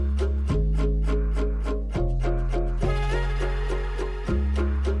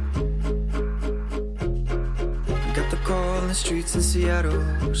the streets in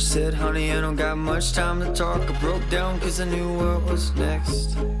Seattle. She said, honey, I don't got much time to talk. I broke down cause I knew what was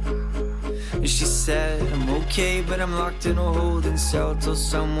next. And she said, I'm okay, but I'm locked in a holding cell till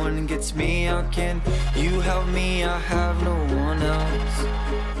someone gets me out. Can you help me? I have no one else.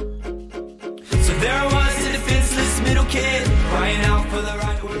 So there was a defenseless middle kid crying out for the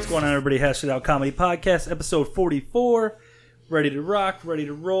right. What's going on, everybody? Hash It Out Comedy Podcast, episode 44. Ready to rock, ready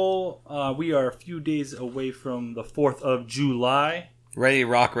to roll. We are a few days away from the 4th of July. Ready to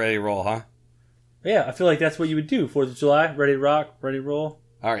rock, ready to roll, huh? Yeah, I feel like that's what you would do. 4th of July, ready to rock, ready to roll.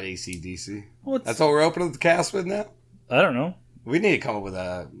 All right, AC/DC. Well, that's what we're opening the cast with now? I don't know. We need to come up with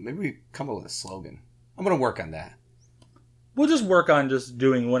a slogan. I'm going to work on that. We'll just work on just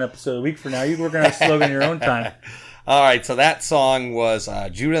doing one episode a week for now. You can work on a slogan in your own time. All right, so that song was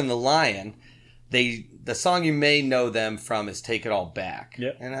Judah and the Lion. The song you may know them from is Take It All Back.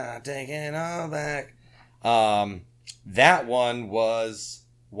 Yep. And I take it all back. That one was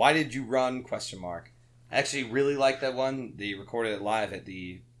Why Did You Run? ? I actually really like that one. They recorded it live at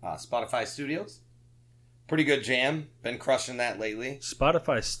the Spotify Studios. Pretty good jam. Been crushing that lately.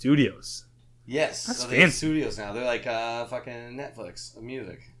 Spotify Studios. Yes. That's so they have fancy. studios now. They're like fucking Netflix of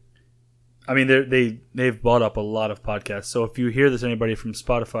music. I mean, they've bought up a lot of podcasts. So if you hear this, anybody from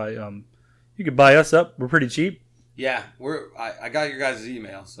Spotify, you could buy us up. We're pretty cheap. Yeah, I got your guys'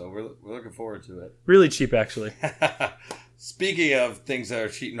 email, so we're looking forward to it. Really cheap, actually. Speaking of things that are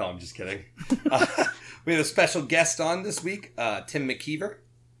cheap, no, I'm just kidding. We have a special guest on this week, Tim McKeever.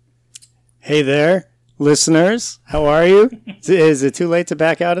 Hey there, listeners. How are you? Is it too late to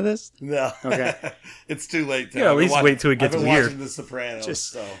back out of this? No. Okay. It's too late. Yeah, at least wait till it gets I've been weird. watching The Sopranos,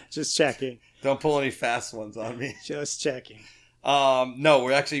 Just checking. don't pull any fast ones on me. Just checking. No,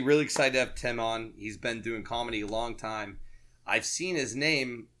 we're actually really excited to have Tim on. He's been doing comedy a long time. I've seen his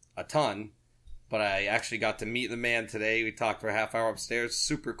name a ton, but I actually got to meet the man today. We talked for a half hour upstairs.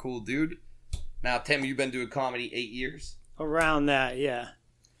 Super cool dude. Now, Tim, you've been doing comedy 8 years. Around that, yeah.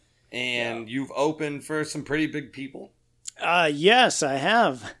 And you've opened for some pretty big people. Yes, I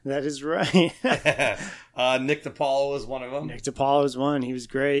have. That is right. Nick DiPaolo was one of them. Nick DiPaolo was one. He was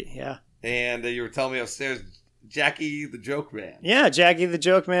great, yeah. And you were telling me upstairs, Jackie the Joke Man. Yeah, Jackie the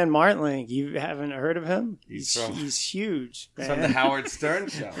Joke Man Martling. You haven't heard of him? He's huge, man. from the Howard Stern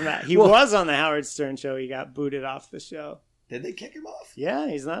show. He was on the Howard Stern show. He got booted off the show. Did they kick him off? Yeah,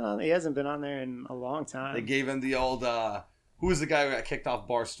 he's not on. He hasn't been on there in a long time. They gave him the old, who was the guy who got kicked off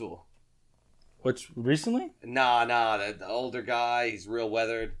Barstool? Which, recently? Nah, the older guy. He's real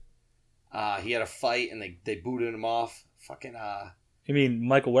weathered. He had a fight and they booted him off. Fucking, You mean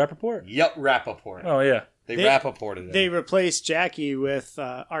Michael Rappaport? Yep, Rappaport. Oh, yeah. They Rappaported him. They replaced Jackie with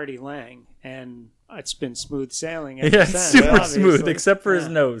Artie Lang, and it's been smooth sailing ever Yeah, since. it's super obviously. smooth, except for his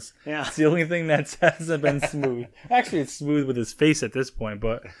Yeah. nose. Yeah. It's the only thing that hasn't been smooth. Actually, it's smooth with his face at this point,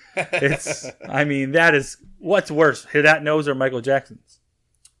 but that is, what's worse, that nose or Michael Jackson's?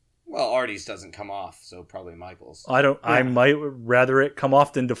 Well, Artie's doesn't come off, so probably Michael's. I might rather it come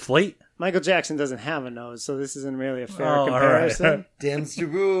off than deflate. Michael Jackson doesn't have a nose, so this isn't really a fair Oh, all comparison. right. Damns the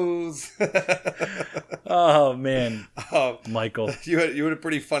rules. Oh, man. Michael. You had a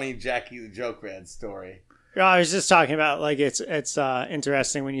pretty funny Jackie the Joke Man story. Yeah, I was just talking about, like, it's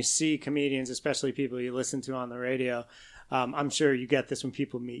interesting when you see comedians, especially people you listen to on the radio. I'm sure you get this when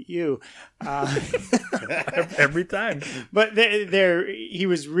people meet you. Every time. But he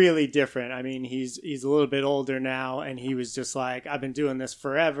was really different. I mean, he's a little bit older now, and he was just like, I've been doing this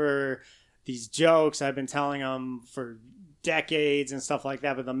forever. These jokes, I've been telling them for decades and stuff like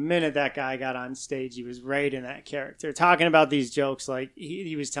that. But the minute that guy got on stage, he was right in that character, talking about these jokes like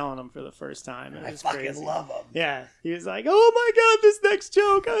he was telling them for the first time. It was I fucking crazy. love him. Yeah, he was like, "Oh my god, this next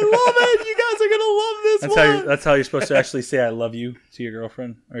joke, I love it! You guys are gonna love this one." That's how you're supposed to actually say "I love you" to your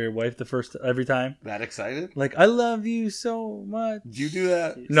girlfriend or your wife every time. That excited? Like, I love you so much. Did you do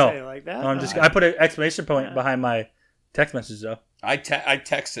that? You No, say it like that? I put an exclamation point behind my text message though. I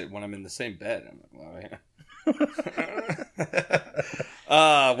text it when I'm in the same bed. I'm like, well, yeah.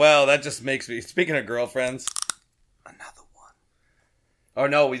 Well, that just makes me. Speaking of girlfriends, another one. Oh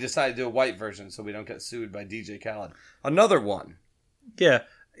no, we decided to do a white version so we don't get sued by DJ Khaled. Another one. Yeah.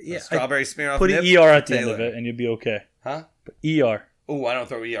 A strawberry smear off. Put nip an ER at the Taylor. end of it and you'll be okay. Huh? But ER. Oh, I don't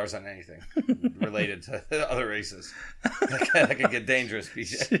throw ERs on anything related to other races. That could get dangerous,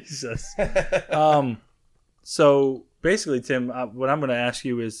 PJ. Jesus. So basically, Tim, what I'm going to ask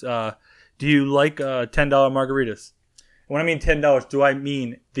you is, do you like $10 margaritas? When I mean $10, do I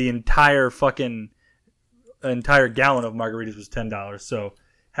mean the entire gallon of margaritas was $10? So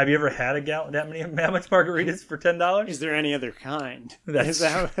Have you ever had that much margaritas for $10? Is there any other kind?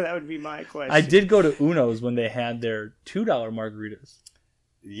 That would be my question. I did go to Uno's when they had their $2 margaritas.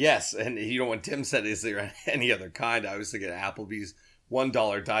 Yes, and when Tim said, "Is there any other kind?" I was thinking Applebee's $1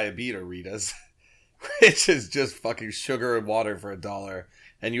 Diabeta Ritas, which is just fucking sugar and water for $1,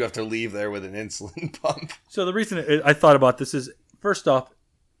 and you have to leave there with an insulin pump. So the reason I thought about this is, first off,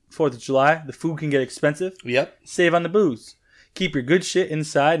 4th of July, the food can get expensive. Yep. Save on the booze. Keep your good shit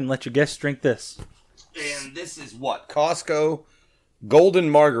inside and let your guests drink this. And this is what? Costco Golden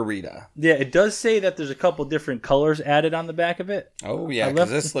Margarita. Yeah, it does say that there's a couple different colors added on the back of it. Oh, yeah, because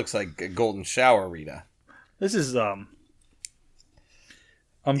this looks like a Golden Shower Rita. This is, I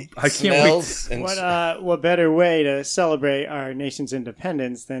can't Smells wait. What better way to celebrate our nation's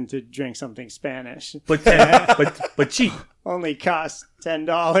independence than to drink something Spanish? But cheap. Only cost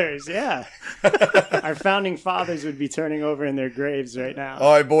 $10. Yeah, our founding fathers would be turning over in their graves right now.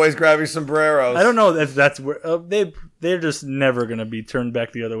 All right, boys, grab your sombreros. I don't know if that's where they're just never gonna be turned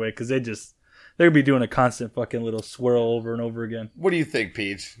back the other way because they're gonna be doing a constant fucking little swirl over and over again. What do you think,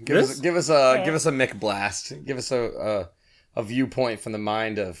 Peach? Give us a Mick Blast. Give us a viewpoint from the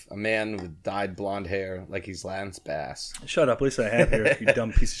mind of a man with dyed blonde hair like he's Lance Bass. Shut up, at least I have hair, you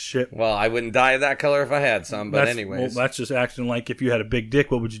dumb piece of shit. Well, I wouldn't dye that color if I had some, but anyways. Well, that's just acting like if you had a big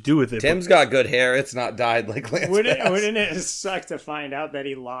dick, what would you do with it? Tim's got good hair. It's not dyed like Lance Bass. Wouldn't it suck to find out that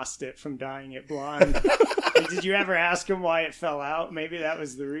he lost it from dyeing it blonde? Did you ever ask him why it fell out? Maybe that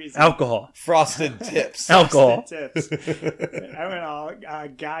was the reason. Alcohol. Frosted tips. Alcohol. Tips. I went all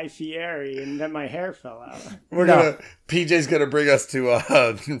Guy Fieri, and then my hair fell out. PJ's gonna bring us to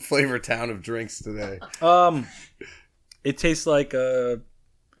Flavor Town of drinks today. It tastes like a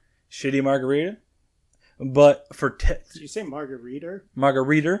shitty margarita, but Did you say margarita?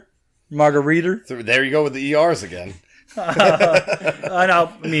 Margarita. So there you go with the ERs again. I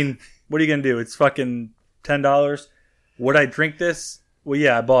know. I mean, what are you gonna do? It's fucking $10. Would I drink this? Well,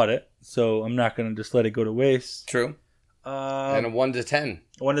 yeah, I bought it, so I'm not gonna just let it go to waste. True. And a 1 to 10.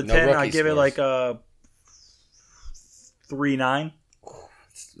 1 to No 10. rookie I give it scores. like a 3.9.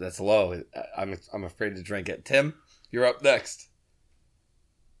 That's low. I'm afraid to drink it. Tim, you're up next.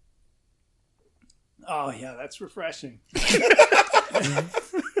 Oh yeah, that's refreshing.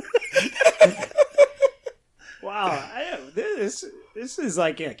 Wow, this is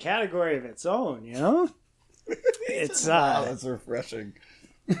like a category of its own, you know. It's Wow, that's refreshing.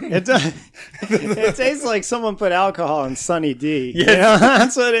 it tastes like someone put alcohol in Sunny D. Yeah. You know?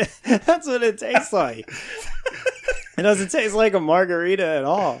 That's what it tastes like. It doesn't taste like a margarita at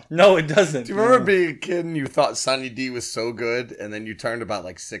all. No, it doesn't. Do you remember being a kid and you thought Sunny D was so good, and then you turned about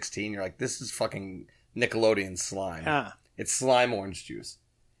like 16, you're like, this is fucking Nickelodeon slime. Ah. It's slime orange juice.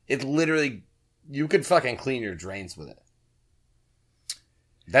 It literally, you could fucking clean your drains with it.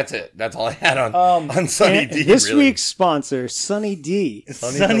 That's it. That's all I had on Sunny D. This really. week's sponsor, Sunny D.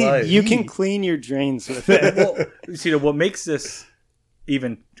 Sunny Delight. You can clean your drains with it. Well, see, what makes this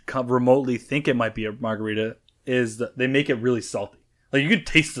even remotely think it might be a margarita is that they make it really salty. Like, you can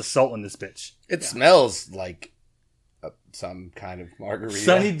taste the salt in this bitch. It smells like some kind of margarita.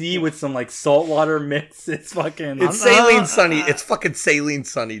 Sunny D with some, like, saltwater mix. It's fucking... It's saline Sunny. It's fucking saline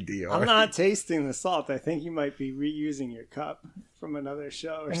Sunny D. I'm not tasting the salt. I think you might be reusing your cup from another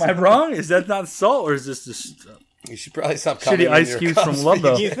show. Or Am I wrong? Is that not salt, or is this just... You should probably stop coming Shitty in ice your cubes cups. from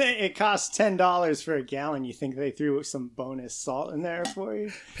Ludlow. You think it costs $10 for a gallon? You think they threw some bonus salt in there for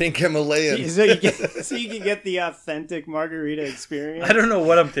you? Pink Himalayan. So you can get the authentic margarita experience. I don't know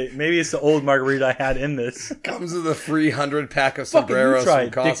what I'm taking. Maybe it's the old margarita I had in this. Comes with a free 100-pack of Fucking you sombreros try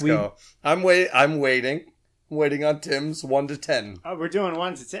from it, Costco. I'm waiting. I'm waiting on Tim's 1 to 10. Oh, we're doing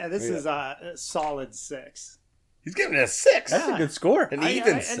 1 to 10. This is a solid 6. He's giving it a 6. That's a good score. An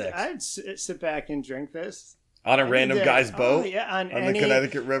even 6. I'd sit back and drink this. On a random guy's boat? Oh, yeah, on the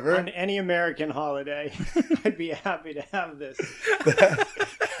Connecticut River? On any American holiday. I'd be happy to have this.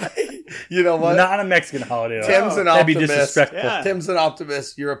 You know what? Not a Mexican holiday. though. Tim's an That'd be optimist. disrespectful. Yeah. Tim's an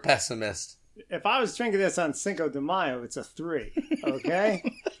optimist. You're a pessimist. If I was drinking this on Cinco de Mayo, it's a 3. Okay?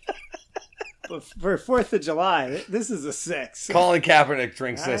 But for 4th of July, this is a 6. Colin Kaepernick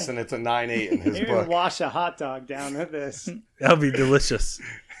drinks this, and it's a 9.8 in his You're book. going to wash a hot dog down with this. That'll be delicious.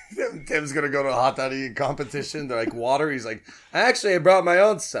 Tim's going to go to a hot dog eating competition. They're like, water? He's like, I brought my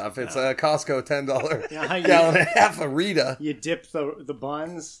own stuff. It's a Costco $10 You know how gallon and a half of Rita. You dip the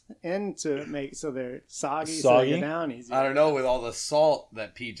buns in to make so they're soggy, so Soggy? they go down easy. I don't know, with all the salt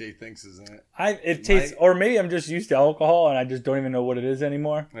that PJ thinks is in it. It tastes, or maybe I'm just used to alcohol and I just don't even know what it is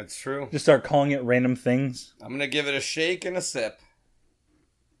anymore. That's true. Just start calling it random things. I'm going to give it a shake and a sip.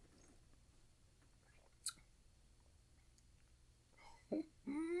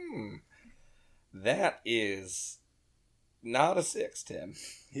 That is not a 6, Tim.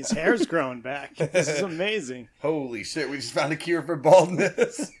 His hair's growing back. This is amazing. Holy shit, we just found a cure for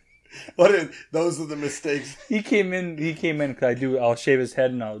baldness. Those are the mistakes. He came in because I'll shave his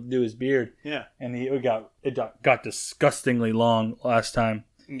head and I'll do his beard. Yeah. And it got disgustingly long last time.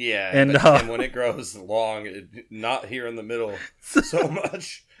 Yeah, and when it grows long, not here in the middle so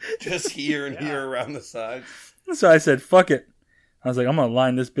much, just here and here around the sides. So I said, fuck it. I was like, I'm going to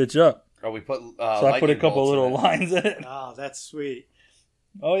line this bitch up. Oh, we put so I put a couple little lines in it. Oh, that's sweet.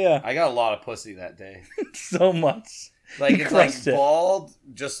 Oh, yeah. I got a lot of pussy that day. So much. Like, it's like bald,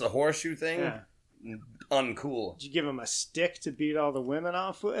 just a horseshoe thing. Yeah. Uncool. Did you give him a stick to beat all the women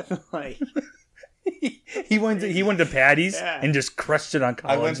off with? Like... He went to Patty's and just crushed it on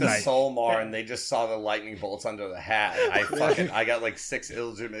college I went to night. Solmar and they just saw the lightning bolts under the hat. I got like 6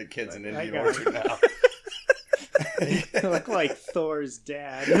 illegitimate kids in Indian Orchard now. You look like Thor's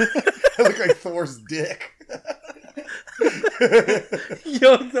dad. I look like Thor's dick.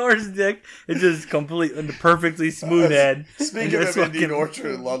 Yo, Thor's dick is just perfectly smooth head. Speaking of Indian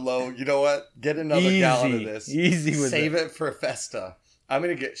Orchard, Ludlow, you know what? Get another gallon of this. Easy with Save it for Festa. I'm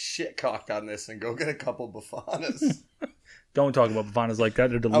going to get shit cocked on this and go get a couple Bafanas. Don't talk about Bafanas like that.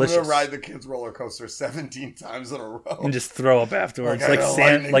 They're delicious. I'm going to ride the kids' roller coaster 17 times in a row. And just throw up afterwards. Like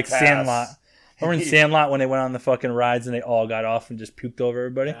Sandlot. Remember in Sandlot when they went on the fucking rides and they all got off and just puked over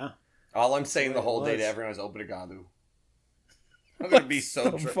everybody? Yeah. All I'm saying the whole day to everyone is obrigado. I'm going to be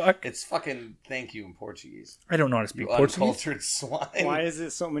so fuck? It's fucking thank you in Portuguese. I don't know how to speak Portuguese. Uncultured swine. Why is it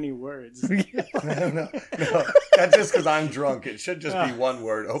so many words? No. That's just because I'm drunk. It should just be one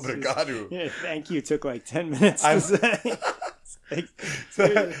word. Obrigado. Yeah, thank you took like 10 minutes to say.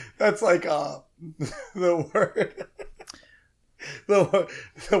 So that's like the word.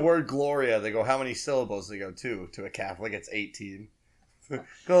 The word Gloria. They go, how many syllables? They go, 2. To a Catholic, it's 18.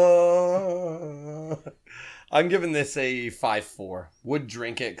 I'm giving this a 5.4. Would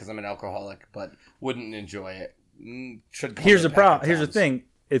drink it because I'm an alcoholic, but wouldn't enjoy it. Here's the problem. Here's the thing.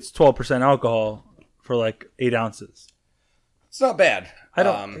 It's 12% alcohol for like 8 ounces. It's not bad. I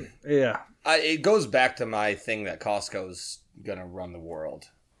don't. It goes back to my thing that Costco's gonna run the world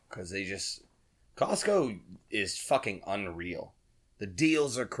because Costco is fucking unreal. The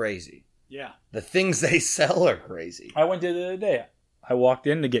deals are crazy. Yeah. The things they sell are crazy. I went there the other day. I walked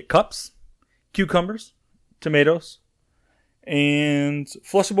in to get cups, cucumbers, tomatoes, and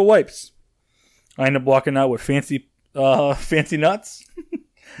flushable wipes. I ended up walking out with fancy nuts.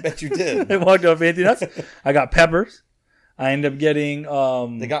 Bet you did. I walked out with fancy nuts. I got peppers. I ended up getting...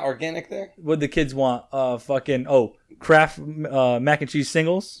 they got organic there? What the kids want? Kraft mac and cheese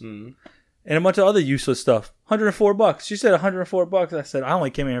singles. Mm-hmm. And a bunch of other useless stuff. $104. She said $104. I said, I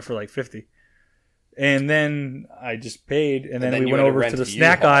only came in here for like $50. And then I just paid, and then we went over to the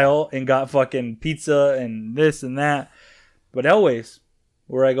snack aisle and got fucking pizza and this and that. But Elway's,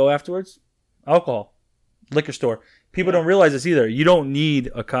 where I go afterwards, alcohol, liquor store. People don't realize this either. You don't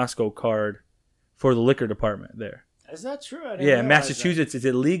need a Costco card for the liquor department there. Is that true? In Massachusetts, it's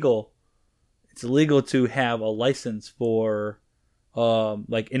illegal. It's illegal to have a license for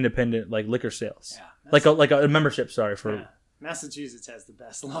like independent like liquor sales, like a membership. Sorry for. Yeah. Massachusetts has the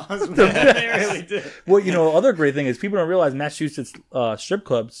best laws. They really do. Well, other great thing is people don't realize Massachusetts strip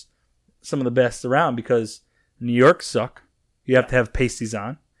clubs, some of the best around because New York suck. You have to have pasties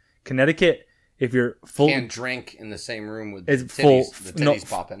on. Connecticut, if you're full, can't drink in the same room with it's titties, the titties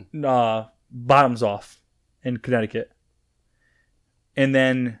popping. Bottoms off in Connecticut. And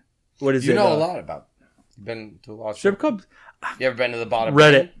then what is it? You know a lot about. You've been to a lot of strip clubs. You ever been to the bottom?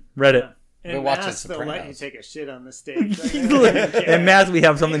 Reddit. In Mass, they'll let you take a shit on the stage. In Mass, we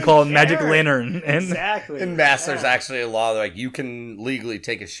have something called Magic Lantern. Exactly. In Mass, there's actually a law like you can legally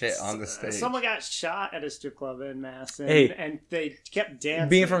take a shit on the stage. Someone got shot at a strip club in Mass, and they kept dancing.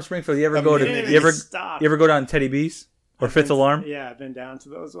 Being from Springfield, you ever go down Teddy B's or Fifth Alarm? Yeah, I've been down to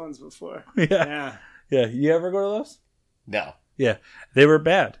those ones before. Yeah. You ever go to those? No. Yeah, they were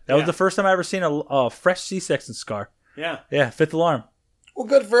bad. That was the first time I ever seen a fresh C-section scar. Yeah, Fifth Alarm. Well,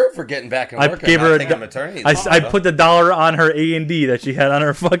 good for her for getting back and working. I gave her I put the $1 on her A&D that she had on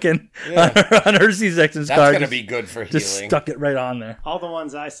her fucking on her C-section scar. That's gonna be good for healing. Just stuck it right on there. All the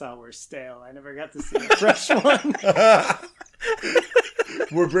ones I saw were stale. I never got to see a fresh one.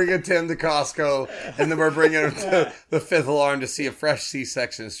 We're bringing Tim to Costco, and then we're bringing him to the Fifth Alarm to see a fresh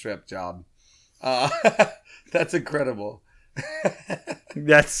C-section strip job. That's incredible.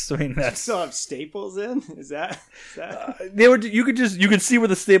 That's you still have staples in? Is that they were? You could see where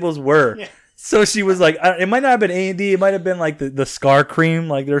the staples were. Yeah. So she was like, it might not have been A&D. It might have been like the scar cream,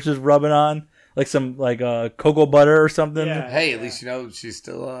 like they're just rubbing on, like some like cocoa butter or something. Yeah, hey, at least you know she's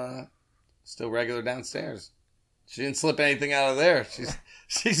still Still regular downstairs. She didn't slip anything out of there.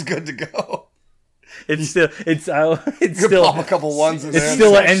 She's good to go. It's still You can pop a couple ones in It's there.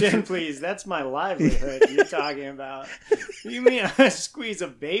 still an Section, entrance. please. That's my livelihood you're talking about. You mean I squeeze a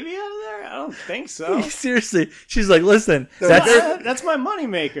baby out of there? I don't think so. Seriously, she's like, listen, That's my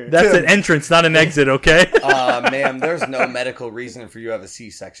moneymaker. that's an entrance, not an exit. Okay. Ma'am, there's no medical reason for you to have a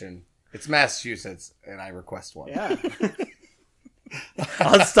C-section. It's Massachusetts, and I request one. Yeah.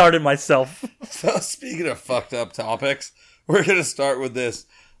 I'll start it myself. So speaking of fucked up topics, we're going to start with this.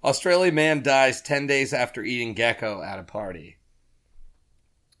 Australian man dies 10 days after eating gecko at a party.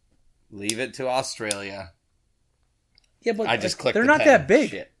 Leave it to Australia. Yeah, but I just clicked. they're the not pen. that big.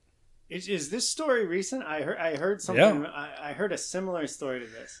 Shit. Is this story recent? I heard something. Yeah. I heard a similar story to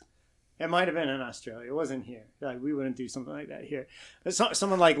this. It might have been in Australia. It wasn't here. Like, we wouldn't do something like that here. But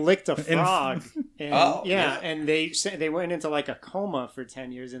someone like licked a frog, and and they went into like a coma for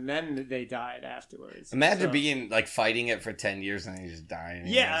 10 years, and then they died afterwards. Imagine So- being like fighting it for 10 years and then you just die.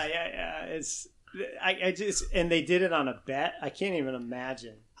 Yeah. It's I just and they did it on a bet. I can't even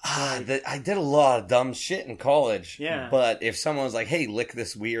imagine. I did a lot of dumb shit in college. Yeah. But if someone was like, hey, lick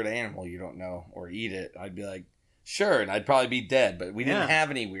this weird animal you don't know or eat it, I'd be like, sure. And I'd probably be dead. But we didn't have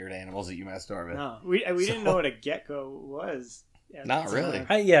any weird animals that you messed with. No, we didn't know what a gecko was. at Not the really.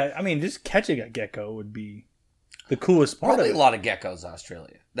 time. I mean, just catching a gecko would be the coolest part Probably of a it. lot of geckos in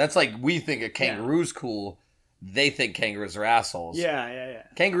Australia. That's like we think a kangaroo's cool. They think kangaroos are assholes. Yeah.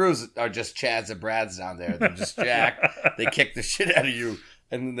 Kangaroos are just Chads and Brads down there. They're just jacked. They kick the shit out of you,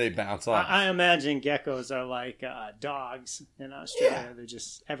 and then they bounce off. I imagine geckos are like dogs in Australia. Yeah. They're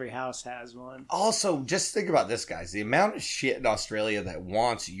just every house has one. Also, just think about this, guys. The amount of shit in Australia that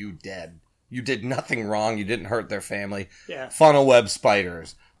wants you dead. You did nothing wrong. You didn't hurt their family. Yeah. Funnel web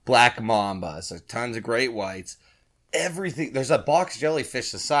spiders, black mambas, there's tons of great whites. Everything. There's a box jellyfish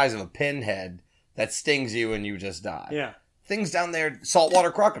the size of a pinhead that stings you and you just die. Yeah. Things down there, saltwater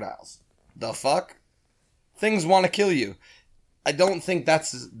crocodiles. The fuck? Things want to kill you. I don't think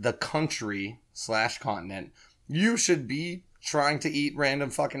that's the country / continent you should be trying to eat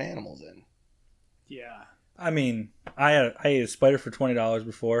random fucking animals in. Yeah. I mean, I ate a spider for $20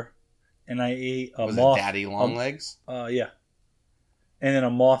 before, and I ate a Was moth. it daddy long legs? Yeah. And then a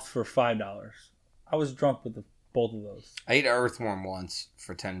moth for $5. I was drunk with both of those. I ate an earthworm once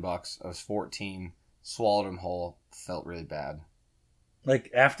for $10. I was 14. Swallowed him whole. Felt really bad.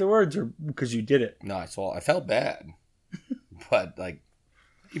 Like afterwards, or because you did it? No, I felt bad. But, like,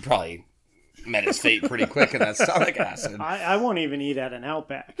 he probably met his fate pretty quick in that stomach acid. I won't even eat at an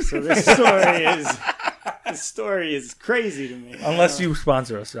Outback. So this story is crazy to me. Unless you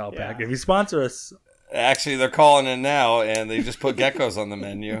sponsor us, Outback. Yeah. If you sponsor us, Actually, they're calling in now, and they just put geckos on the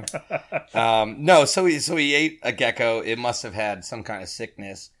menu. No, so he ate a gecko. It must have had some kind of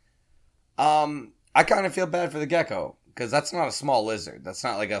sickness. I kind of feel bad for the gecko, because that's not a small lizard. That's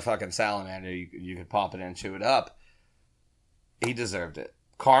not like a fucking salamander. You could pop it in and chew it up. He deserved it.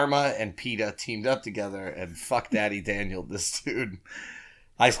 Karma and PETA teamed up together and fuck Daddy Daniel, this dude.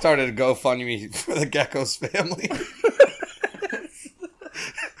 I started a GoFundMe for the gecko's family.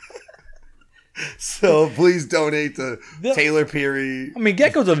 So please donate to Taylor Peary. I mean,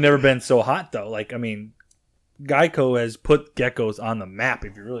 geckos have never been so hot, though. Like, I mean, Geico has put geckos on the map,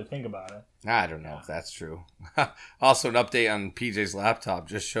 if you really think about it. I don't know if that's true. Also, an update on PJ's laptop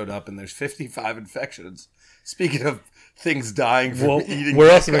just showed up, and there's 55 infections. Speaking of things dying from eating where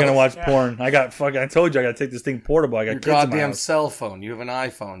else am I geckos. going to watch porn? I told you I got to take this thing portable. I got Your kids in my goddamn house. cell phone. You have an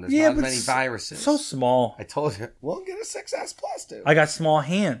iPhone. There's Yeah, not but many viruses. So small. I told you. Well, get a 6S Plus, dude. I got small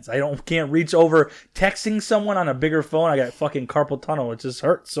hands. Can't reach over. Texting someone on a bigger phone, I got fucking carpal tunnel. It just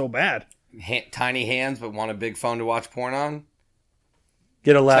hurts so bad. Tiny hands, but want a big phone to watch porn on?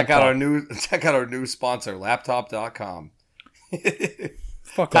 Get a laptop. Check out our new sponsor, laptop.com.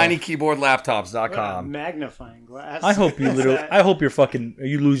 Fuck off. TinyKeyboardLaptops.com. Magnifying glass. I hope you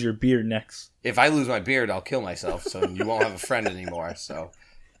you lose your beard next. If I lose my beard, I'll kill myself, so you won't have a friend anymore. So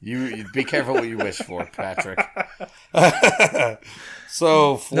you be careful what you wish for, Patrick.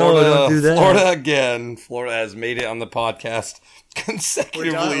 So Florida, don't do that. Florida again. Florida has made it on the podcast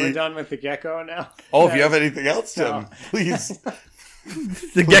consecutively. We're done with the gecko now. Oh, if you have anything else, Tim, No. please,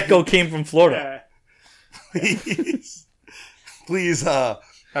 The gecko came from Florida. please. I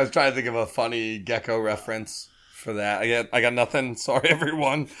was trying to think of a funny gecko reference for that. I got nothing. Sorry,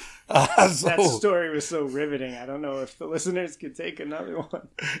 everyone. That story was so riveting. I don't know if the listeners could take another one.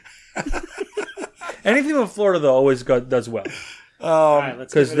 Anything with Florida though always does well All right,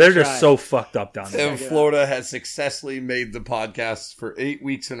 let's because give it a they're just try. so fucked up down there. And Florida has successfully made the podcast for 8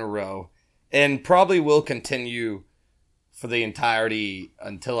 weeks in a row, and probably will continue for the entirety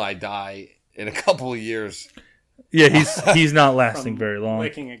until I die in a couple of years. Yeah, he's not lasting very long.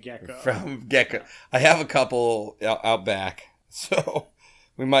 Licking a gecko. From gecko. I have a couple out back, so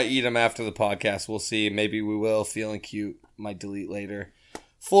we might eat them after the podcast. We'll see. Maybe we will. Feeling cute. Might delete later.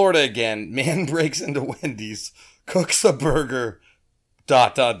 Florida again. Man breaks into Wendy's, cooks a burger, ...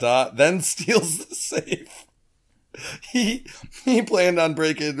 then steals the safe. He planned on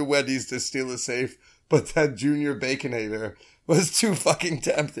breaking into Wendy's to steal the safe, but that Junior Baconator was too fucking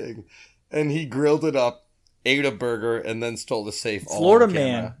tempting, and he grilled it up, ate a burger, and then stole the safe. Florida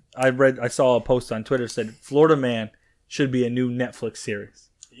Man. I saw a post on Twitter said Florida Man should be a new Netflix series.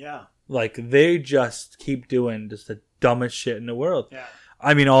 Yeah. Like they just keep doing just the dumbest shit in the world. Yeah.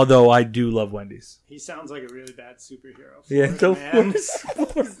 I mean, although I do love Wendy's. He sounds like a really bad superhero. Yeah, the man.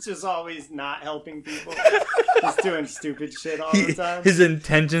 He's just always not helping people. He's doing stupid shit all the time. His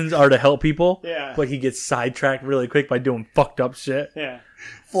intentions are to help people. Yeah. But he gets sidetracked really quick by doing fucked up shit. Yeah.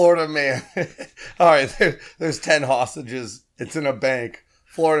 Florida Man. All right, there's 10 hostages. It's in a bank.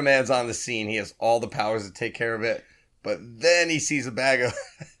 Florida Man's on the scene. He has all the powers to take care of it. But then he sees a bag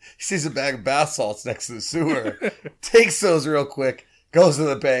of bath salts next to the sewer. Takes those real quick. Goes to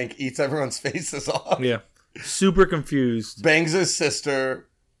the bank. Eats everyone's faces off. Yeah. Super confused. Bangs his sister.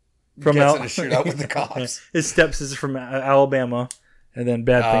 From gets in a shootout with the cops. His stepsister from Alabama. And then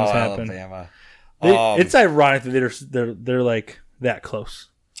bad things happen. Alabama. It's ironic that they're like that close.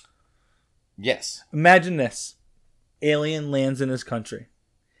 Yes. Imagine this. Alien lands in his country.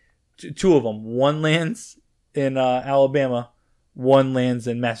 Two of them. One lands in Alabama. One lands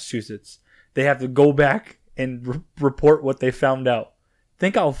in Massachusetts. They have to go back and report what they found out.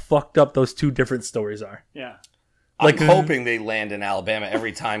 Think how fucked up those two different stories are. Yeah. I'm hoping they land in Alabama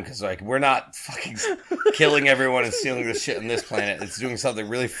every time because, like, we're not fucking killing everyone and stealing the shit on this planet. It's doing something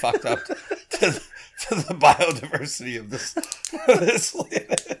really fucked up to the biodiversity of this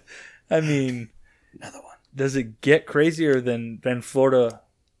planet. I mean, Another one. Does it get crazier than Florida?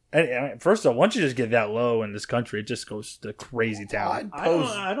 First of all, once you just get that low in this country, it just goes to crazy town.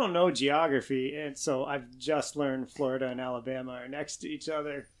 I don't know geography, and so I've just learned Florida and Alabama are next to each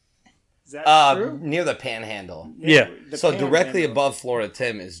other. Is that true? Near the Panhandle. Yeah. So directly above Florida,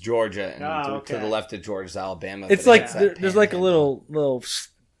 Tim, is Georgia, and to the left of Georgia is Alabama. It's like there's like a little.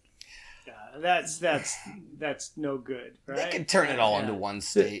 That's no good, right? They can turn it all into one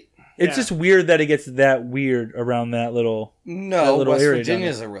state. It's just weird that it gets that weird around that little. No, little West area Virginia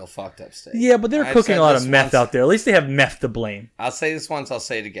is a real fucked up state. Yeah, but they're cooking a lot of meth out there. At least they have meth to blame. I'll say this once. I'll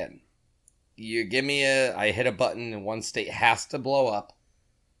say it again. You give me I hit a button and one state has to blow up.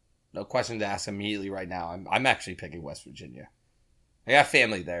 No question to ask immediately right now. I'm actually picking West Virginia. I got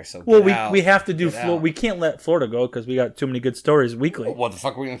family there, so we have to do Florida. We can't let Florida go because we got too many good stories weekly. What the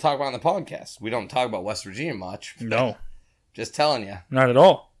fuck are we going to talk about on the podcast? We don't talk about West Virginia much. No. Just telling you. Not at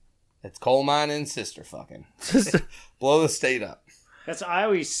all. It's coal mine and sister fucking. Blow the state up. I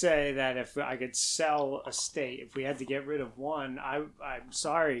always say that if I could sell a state, if we had to get rid of one, I'm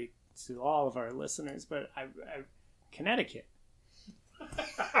sorry to all of our listeners, but Connecticut.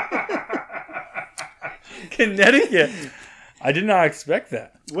 Connecticut. I did not expect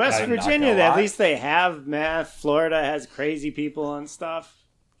that. West Virginia, at least they have meth. Florida has crazy people and stuff.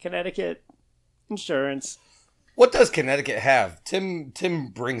 Connecticut, insurance. What does Connecticut have? Tim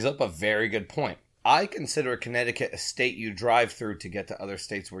brings up a very good point. I consider Connecticut a state you drive through to get to other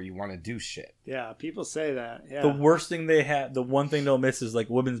states where you want to do shit. Yeah, people say that. Yeah. The worst thing they have, the one thing they'll miss is like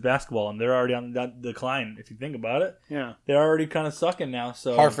women's basketball, and they're already on that decline. If you think about it, yeah, they're already kind of sucking now.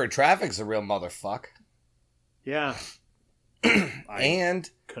 So Hartford traffic's a real motherfuck. Yeah. And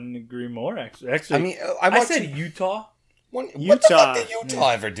couldn't agree more. Actually, I mean, I said Utah. What the fuck did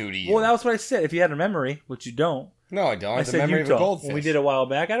Utah ever do to you? Well, that was what I said. If you had a memory, which you don't. No, I don't. I said memory Utah of a goldfish. when we did a while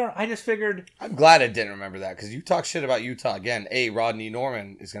back. I just figured. I'm glad I didn't remember that because you talk shit about Utah again. A, Rodney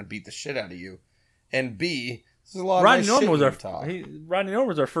Norman is going to beat the shit out of you, and B, there's a lot of Rodney nice Norman shit was in Utah. Rodney Norman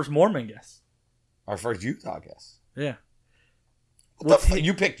was our first Mormon guest. Our first Utah guest. Yeah.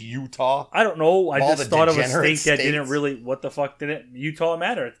 You picked Utah? I don't know. I All just the thought of a degenerate state that states. didn't really. What the fuck did it? Utah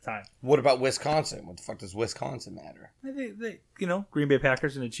matter at the time? What about Wisconsin? What the fuck does Wisconsin matter? They Green Bay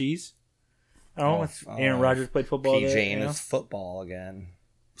Packers and the cheese. I don't know. Aaron Rodgers played football PJ there. and his football again.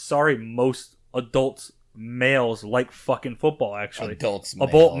 Sorry, most adults, males like fucking football. Actually, Adults,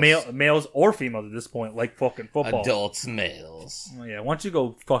 males or females at this point like fucking football. Adults, males. Oh, yeah, why don't you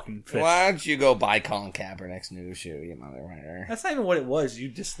go fucking fish? Why don't you go buy Colin Kaepernick's new shoe, you motherfucker? That's not even what it was. You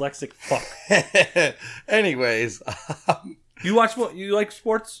dyslexic fuck. Anyways, You like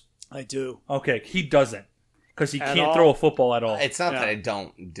sports? I do. Okay, he doesn't. because he At can't all? throw a football at all. It's not Yeah. that I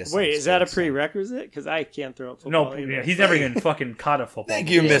don't dislike Wait, is that a sports. prerequisite? Because I can't throw a football. No, either. yeah, he's never even fucking caught a football. Thank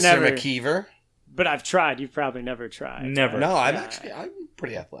you, He's Mr. never- McKeever. But I've tried. You've probably never tried. Never. No, I'm Yeah.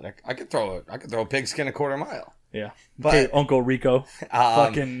 pretty athletic. I could throw a pigskin a quarter mile. Yeah. But Okay, Uncle Rico.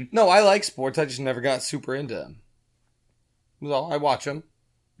 Fucking. no, I like sports. I just never got super into them. Well, I watch them.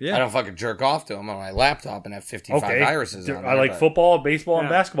 Yeah. I don't fucking jerk off to them on my laptop and have 55 Okay. viruses on I there, like but football, baseball, and Yeah.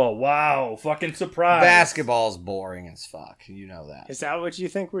 basketball. Wow. Fucking surprise. Basketball's boring as fuck. You know that. Is that what you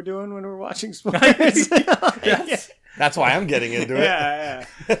think we're doing when we're watching sports? Yes. That's why I'm getting into it. Yeah.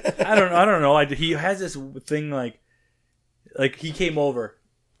 I don't know. He has this thing like he came over.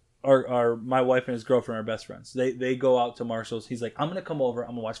 My wife and his girlfriend are best friends. They go out to Marshall's. He's like, I'm gonna come over.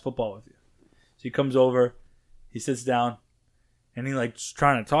 I'm gonna watch football with you. So he comes over. He sits down, and he like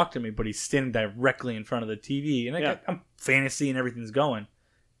trying to talk to me, but he's standing directly in front of the TV, and Yeah. I'm fantasy and everything's going,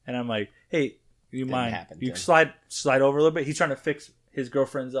 and I'm like, hey, you mind? happen, You Tim. slide over a little bit. He's trying to fix his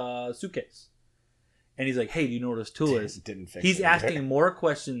girlfriend's suitcase, and he's like, hey, do you know what this tool is? Didn't fix He's it. asking more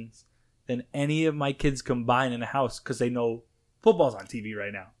questions than any of my kids combined in the house because they know football's on TV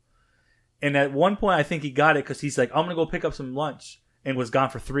right now. And at one point, I think he got it because he's like, I'm going to go pick up some lunch, and was gone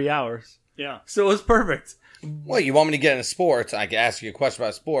for 3 hours. Yeah. So it was perfect. Well, you want me to get into sports? I can ask you a question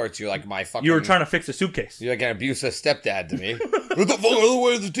about sports. You're like my fucking. You were trying to fix a suitcase. You're like an abusive stepdad to me. What the fuck other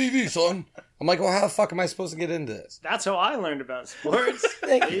way of the TV, son? I'm like, well, how the fuck am I supposed to get into this? That's how I learned about sports.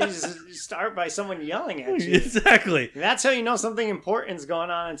 You just start by someone yelling at you. Exactly. That's how you know something important's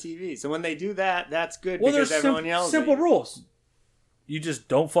going on TV. So when they do that, that's good Well, because there's everyone yells simple at you. rules. You just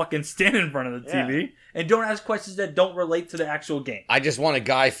don't fucking stand in front of the TV and don't ask questions that don't relate to the actual game. I just want a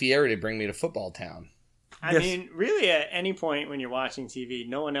Guy Fieri to bring me to football town. I Yes. mean, really, at any point when you're watching TV,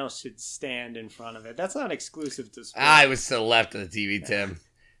 no one else should stand in front of it. That's not exclusive to sports. I was to the left of the TV, Tim.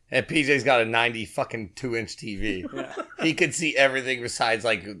 And PJ's got a 90 fucking 2-inch TV. Yeah. He could see everything besides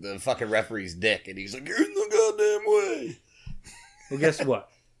like the fucking referee's dick, and he's like, "You're in the goddamn way." Well, guess what?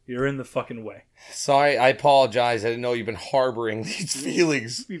 You're in the fucking way. Sorry, I apologize. I didn't know you've been harboring these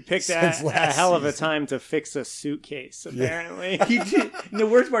feelings. We picked since a last hell of a season. time to fix a suitcase, apparently. And the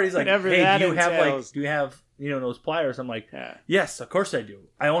worst part is like, Whatever hey, that do you have entails. those pliers? I'm like, Yeah. yes, of course I do.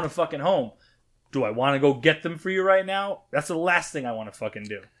 I own a fucking home. Do I want to go get them for you right now? That's the last thing I want to fucking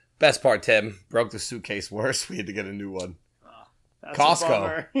do. Best part, Tim, broke the suitcase worse. We had to get a new one. That's Costco. a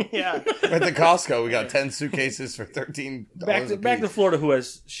bummer. Yeah. Went to Costco. We got 10 suitcases for $13 Back to Florida, who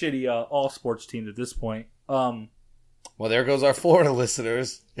has shitty all sports teams at this point. Well, there goes our Florida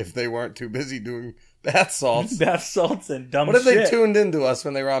listeners. If they weren't too busy doing bath salts. Bath salts and dumb What if they shit. tuned into us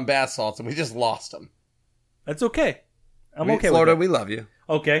when they were on bath salts and we just lost them? That's okay. I'm okay Florida, with we love you.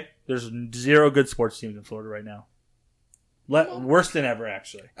 that. Okay, there's 0 good sports teams in Florida right now. Worse than ever,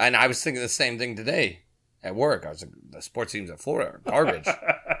 actually. And I was thinking the same thing today at work. I was like, the sports teams in Florida are garbage.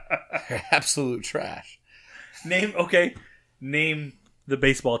 They're absolute trash. Name the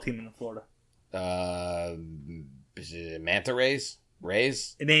baseball team in Florida. Manta Rays?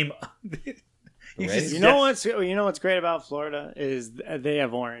 Rays? Name. You Rays? just- You know what's great about Florida is they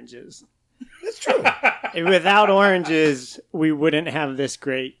have oranges. That's true. Without oranges, we wouldn't have this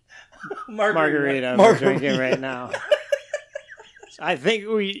great margarita we're drinking right now. I think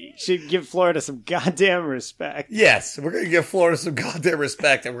we should give Florida some goddamn respect. Yes, we're going to give Florida some goddamn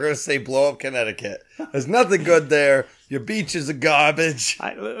respect, and we're going to say blow up Connecticut. There's nothing good there. Your beaches are garbage.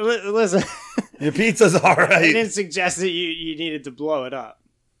 Listen, Your pizza's all I right. didn't suggest that you needed to blow it up.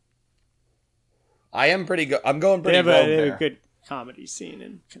 I am pretty good. I'm going They pretty have well a there. good comedy scene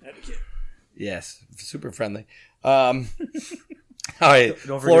in Connecticut. Yes, super friendly. All right,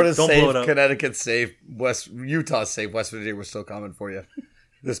 Don't forget- Florida's don't blow it safe, up. Connecticut's safe, Utah's safe, West Virginia, we're still coming for you.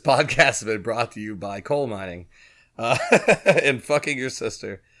 This podcast has been brought to you by coal mining and fucking your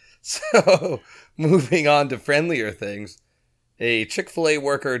sister. So, moving on to friendlier things, a Chick-fil-A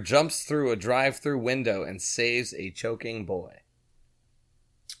worker jumps through a drive-through window and saves a choking boy.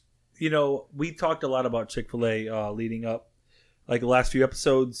 You know, we talked a lot about Chick-fil-A leading up, like the last few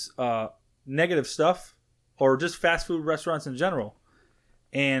episodes, negative stuff, or just fast food restaurants in general.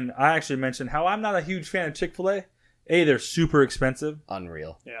 And I actually mentioned how I'm not a huge fan of Chick-fil-A. A, they're super expensive.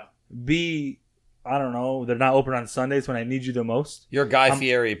 Unreal. Yeah. B, I don't know, they're not open on Sundays when I need you the most. You're Guy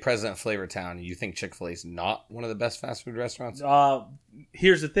Fieri, president of Flavortown. You think Chick-fil-A is not one of the best fast food restaurants?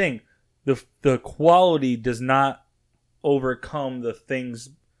 Here's the thing. The quality does not overcome the things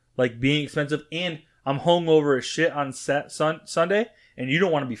like being expensive, and I'm hungover as shit on Sunday, and you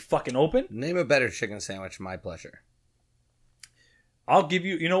don't want to be fucking open. Name a better chicken sandwich, my pleasure. I'll give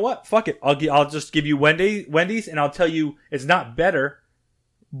you. You know what? Fuck it. I'll just give you Wendy's, and I'll tell you it's not better,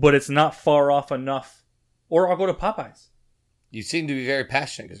 but it's not far off enough Or I'll go to Popeyes. You seem to be very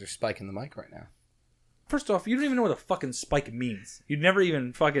passionate because you're spiking the mic right now. First off, you don't even know what a fucking spike means. You'd never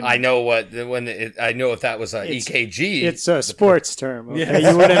even fucking... I know I know if that was a EKG. It's a sports term. Okay?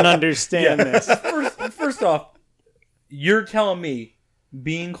 Yeah. You wouldn't understand this. First off, you're telling me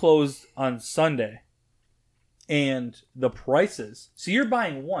being closed on Sunday and the prices. So you're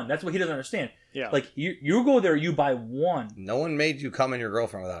buying one. That's what he doesn't understand. Yeah. Like, you go there, you buy one. No one made you come in your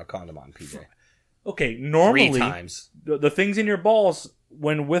girlfriend without a condom on, PJ. Okay, normally... 3 times. The things in your balls,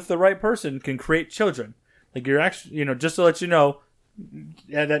 when with the right person, can create children. Like, you're actually, just to let you know,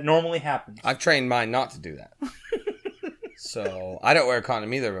 that normally happens. I've trained mine not to do that. So, I don't wear a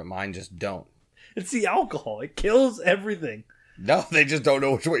condom either, but mine just don't. It's the alcohol. It kills everything. No, they just don't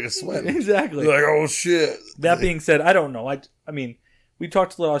know which way to swim. Exactly. They're like, oh, shit. That being said, I don't know. I mean, we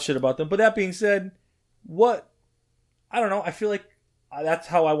talked a lot of shit about them, but that being said, I don't know. I feel like that's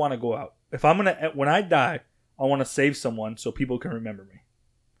how I want to go out. If I'm going to, when I die, I want to save someone so people can remember me.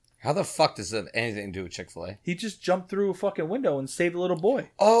 How the fuck does that have anything to do with Chick-fil-A? He just jumped through a fucking window and saved a little boy.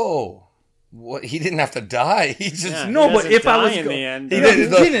 Oh, what? He didn't have to die. He just but if I was in the end, he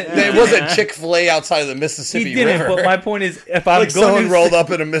didn't. It wasn't Chick-fil-A outside of the Mississippi he didn't, River. But my point is, if I'm like going someone to rolled up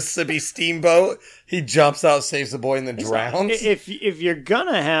in a Mississippi steamboat, he jumps out, saves the boy, and then drowns. If you're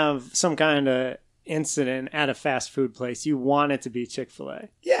gonna have some kind of incident at a fast food place, you want it to be Chick-fil-A.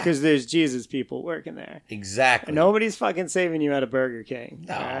 Yeah. Because there's Jesus people working there. Exactly. And nobody's fucking saving you at a Burger King.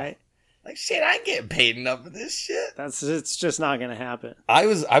 No. All right? Like, shit, I get paid enough for this shit. It's just not going to happen. I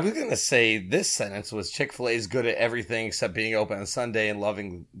was going to say this sentence was Chick-fil-A is good at everything except being open on Sunday and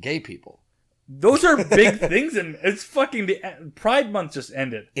loving gay people. Those are big things, and it's fucking... Pride Month just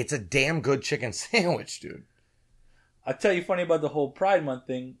ended. It's a damn good chicken sandwich, dude. I'll tell you funny about the whole Pride Month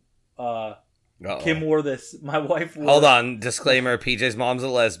thing. Kim wore this. My wife wore... Hold on. Disclaimer. PJ's mom's a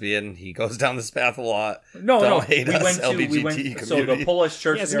lesbian. He goes down this path a lot. Don't hate us, LGBT community. So the Polish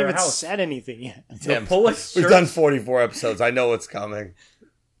church he hasn't near even our house. said anything yet. Damn, the Polish we've church, done 44 episodes. I know what's coming.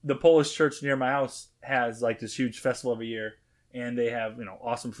 The Polish church near my house has like this huge festival every year, and they have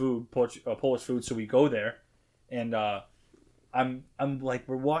awesome food, Polish food. So we go there, and I'm like,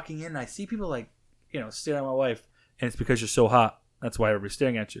 we're walking in, and I see people like staring at my wife, and it's because you're so hot. That's why everybody's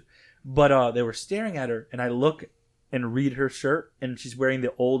staring at you. But they were staring at her, and I look and read her shirt, and she's wearing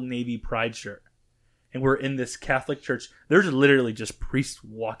the Old Navy Pride shirt. And we're in this Catholic church. There's literally just priests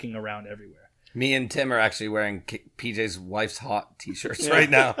walking around everywhere. Me and Tim are actually wearing PJ's wife's hot t-shirts right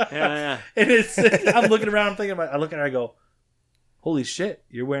now. Yeah. And I'm looking around, I look at her, I go, holy shit,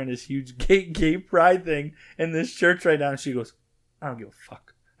 you're wearing this huge gay pride thing in this church right now. And she goes, I don't give a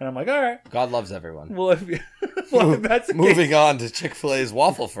fuck. And I'm like, all right. God loves everyone. Well, if that's the Moving case. on to Chick-fil-A's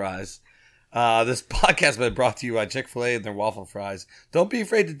waffle fries. This podcast has been brought to you by Chick-fil-A and their waffle fries. Don't be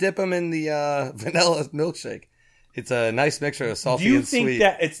afraid to dip them in the vanilla milkshake. It's a nice mixture of salty and sweet. Do you think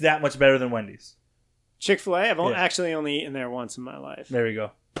that it's that much better than Wendy's? Chick-fil-A? I've actually only eaten there once in my life. There you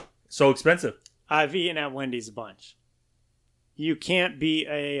go. So expensive. I've eaten at Wendy's a bunch. You can't beat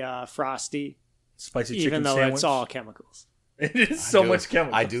a Frosty, spicy chicken even though sandwich. It's all chemicals. It is so much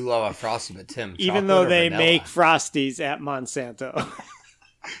chemical. I do love a Frosty, but Tim, even though they make Frosties at Monsanto.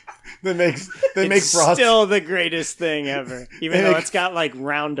 they make it's Frosty. Still the greatest thing ever. Even though it's got like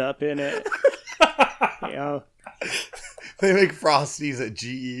Roundup in it. They make Frosties at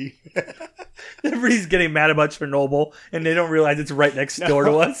GE. Everybody's getting mad about Chernobyl, and they don't realize it's right next door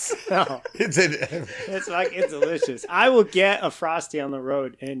to us. No, it's delicious. I will get a Frosty on the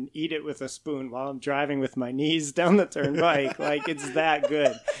road and eat it with a spoon while I'm driving with my knees down the turnpike. Like, it's that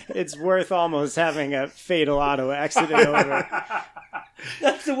good. It's worth almost having a fatal auto accident over.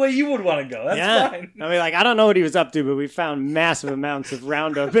 That's the way you would want to go. That's fine. I mean, like, I don't know what he was up to, but we found massive amounts of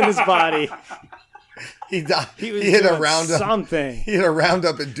Roundup in his body. He died. He was hit doing a Roundup. Something. He had a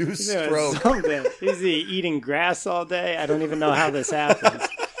Roundup induced stroke. Something. Is he eating grass all day? I don't even know how this happens.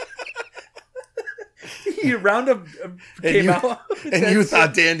 Roundup came out. And you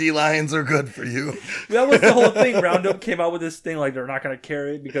thought dandelions are good for you. That was the whole thing. Roundup came out with this thing like they're not going to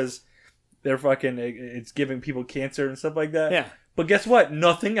carry it because they're fucking, it's giving people cancer and stuff like that. Yeah. But guess what?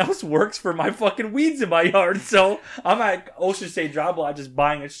 Nothing else works for my fucking weeds in my yard. So I'm at Ocean State Job Lot just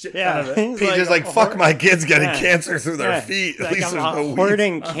buying a shit ton of it. Peter's like, fuck my kids getting cancer through their feet. At least I'm there's no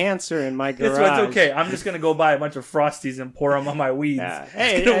hoarding weeds. cancer in my garage. It's okay. I'm just going to go buy a bunch of Frosties and pour them on my weeds. Yeah.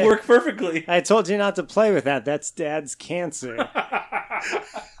 Hey, it's going to work perfectly. I told you not to play with that. That's Dad's cancer.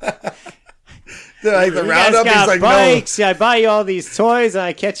 Like the Roundup is like, bikes. No. I buy you all these toys, and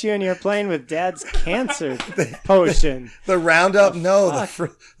I catch you and you're playing with Dad's cancer potion. The Roundup,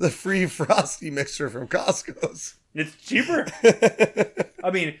 the free Frosty mixture from Costco's. It's cheaper. I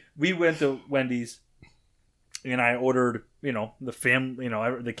mean, we went to Wendy's. and I ordered,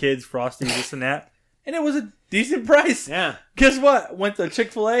 the kids, Frosty, this and that. And it was a decent price. Yeah. Guess what? Went to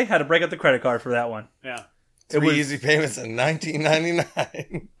Chick-fil-A, had to break out the credit card for that one. Yeah. Three easy payments of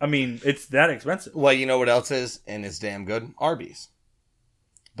 $19.99. I mean, it's that expensive. Well, you know what else is? And it's damn good? Arby's.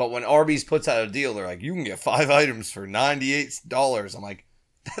 But when Arby's puts out a deal, they're like, you can get 5 items for $98. I'm like,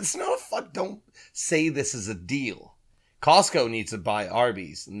 that's not a fuck. Don't say this is a deal. Costco needs to buy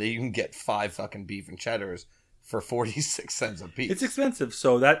Arby's, and then you can get 5 fucking beef and cheddars for 46 cents a piece. It's expensive,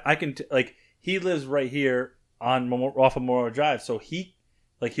 so that I can, he lives right here off of Memorial Drive, so he'll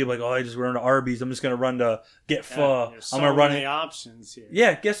be like, oh, I just run to Arby's. I'm just going to run to get pho. There's I'm going to run it. options here.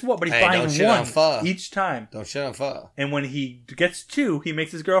 Yeah, guess what? But he's buying one each time. Don't shit on pho. And when he gets 2, he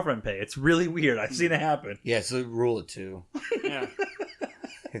makes his girlfriend pay. It's really weird. I've seen it happen. Yeah, it's a rule of 2. Yeah.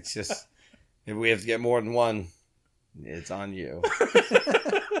 It's just, if we have to get more than one, it's on you.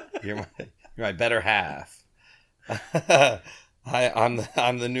 You're my better half. I'm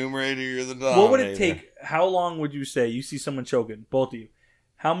the numerator, you're the denominator. What would it take? How long would you say you see someone choking, both of you?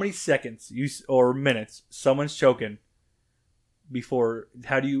 How many seconds or minutes someone's choking before?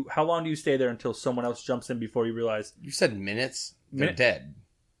 How long do you stay there until someone else jumps in before you realize? You said minutes. They're dead.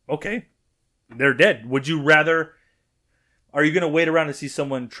 Okay, they're dead. Would you rather? Are you going to wait around to see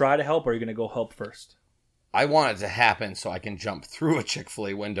someone try to help, or are you going to go help first? I want it to happen so I can jump through a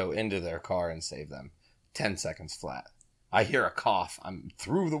Chick-fil-A window into their car and save them. 10 seconds flat. I hear a cough. I'm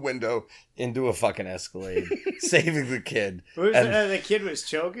through the window into a fucking Escalade, saving the kid. The kid was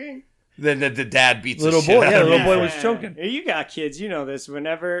choking? Then the dad beats little the shit boy. out Yeah, of the him. little boy was choking. You got kids, you know this.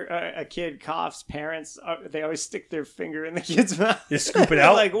 Whenever a kid coughs, parents they always stick their finger in the kid's mouth. Just scoop it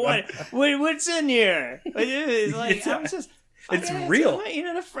out. Like what's in here? It's real. I'm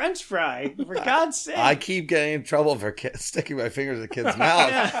eating a French fry, for God's sake. I keep getting in trouble for sticking my fingers in the kid's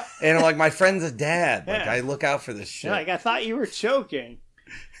mouth. And I'm like, my friend's a dad. Like, I look out for this shit. I thought you were choking.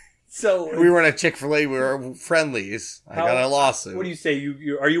 So we were in a Chick-fil-A. We were friendlies. I got a lawsuit. What do you say?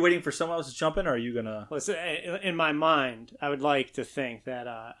 Are you waiting for someone else to jump in, or are you gonna? Listen, in my mind, I would like to think that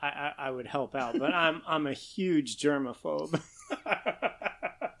I would help out, but I'm a huge germaphobe.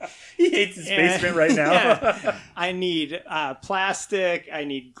 He hates his basement right now. Yeah. I need plastic. I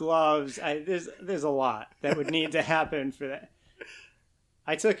need gloves. There's a lot that would need to happen for that.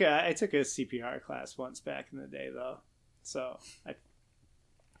 I took a CPR class once back in the day, though, so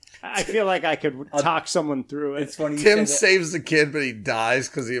I feel like I could talk someone through it. It's funny. Tim saves the kid, but he dies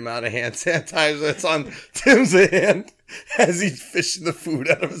because the amount of hand sanitizer that's on Tim's hand as he's fishing the food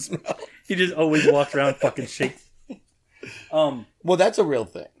out of his mouth. He just always walks around fucking shakes. Well, that's a real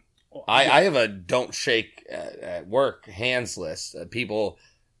thing. I have a don't shake at work hands list. People,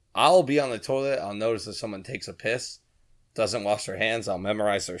 I'll be on the toilet. I'll notice if someone takes a piss, doesn't wash their hands. I'll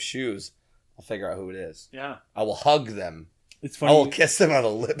memorize their shoes. I'll figure out who it is. Yeah. I will hug them. It's funny. I will kiss them on the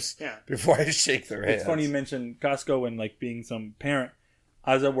lips before I shake their hands. It's funny you mentioned Costco and being some parent.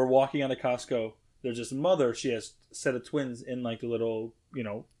 As we're walking out of Costco, there's this mother. She has a set of twins in the little,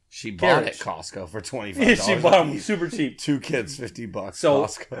 She bought carriage. at Costco for $25. She bought them super cheap. 2 kids, $50. So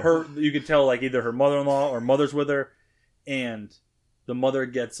Costco. you could tell either her mother-in-law or mother's with her, and the mother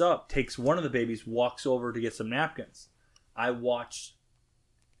gets up, takes one of the babies, walks over to get some napkins. I watched,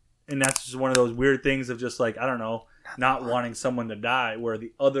 and that's just one of those weird things of just I don't know, not wanting someone to die, where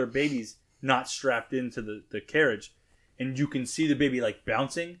the other baby's not strapped into the carriage, and you can see the baby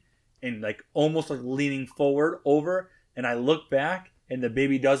bouncing and almost leaning forward over, and I look back and the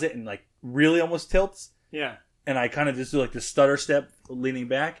baby does it and really almost tilts. Yeah. And I kind of just do the stutter step leaning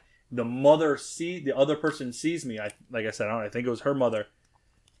back. The other person sees me. I think it was her mother.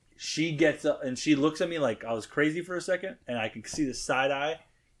 She gets up and she looks at me like I was crazy for a second, and I can see the side eye.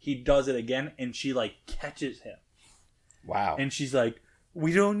 He does it again, and she catches him. Wow. And she's like,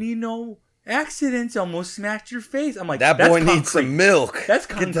 "We don't need no accidents. Almost smacked your face." I'm like, that boy needs some milk. That's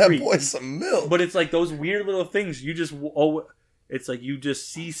concrete. Get that boy some milk. But it's those weird little things. You just it's you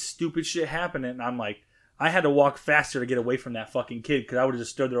just see stupid shit happening, and I'm like, I had to walk faster to get away from that fucking kid because I would have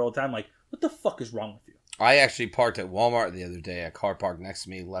just stood there all the time what the fuck is wrong with you? I actually parked at Walmart the other day. A car parked next to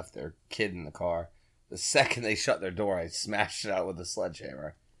me, left their kid in the car. The second they shut their door, I smashed it out with a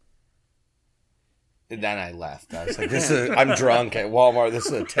sledgehammer. And then I left. I was like, I'm drunk at Walmart. This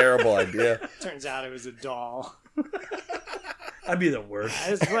is a terrible idea. Turns out it was a doll. I'd be the worst.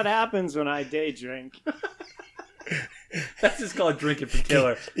 That's what happens when I day drink. That's just called drinking for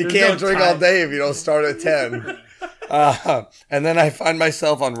killer. You can't drink all day if you don't start at 10. And then I find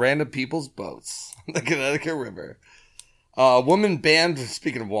myself on random people's boats on the Connecticut River. Woman banned,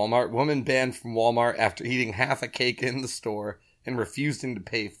 speaking of Walmart, woman banned from Walmart after eating half a cake in the store and refusing to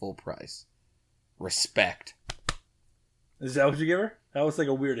pay full price. Respect. Is that what you give her? That was like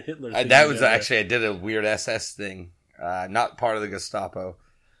a weird Hitler thing. That was actually, I did a weird SS thing. Not part of the Gestapo.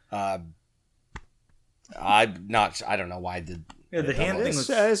 I'm not. I don't know why I did. Yeah, the hand thing was.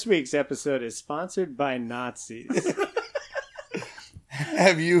 This week's episode is sponsored by Nazis.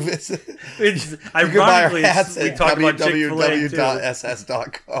 Have you visited? Ironically, we talked about Chick-fil-A too.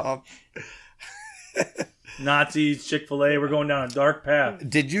 www.ss.com. Nazis, Chick-fil-A. We're going down a dark path.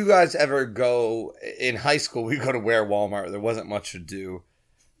 Did you guys ever go in high school? We go to Ware Walmart. There wasn't much to do.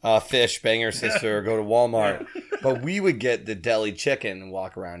 Fish, bang your sister, or go to Walmart. But we would get the deli chicken and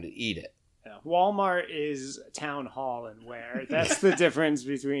walk around to eat it. Walmart is town hall and Ware. That's the difference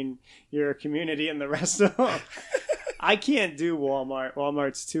between your community and the rest of them. I can't do Walmart.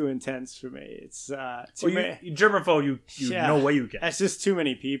 Walmart's too intense for me. It's too many. Germaphobe, no way you can. That's just too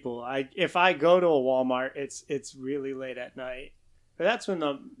many people. If I go to a Walmart, it's really late at night. But that's when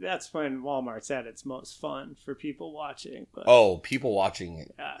Walmart's at its most fun for people watching. But, people watching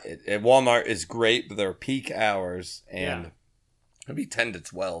it. At Walmart is great, but there are peak hours, and it'll be 10 to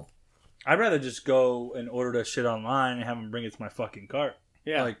 12. I'd rather just go and order that shit online and have them bring it to my fucking cart.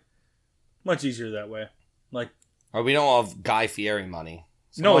 Yeah. Like, much easier that way. Like, or we don't have Guy Fieri money.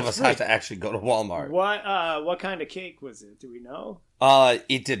 Some of us have to actually go to Walmart. What kind of cake was it? Do we know?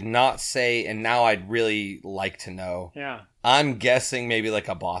 It did not say, and now I'd really like to know. Yeah. I'm guessing maybe like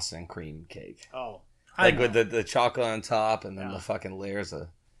a Boston cream cake. Oh. Like with the chocolate on top and then the fucking layers of...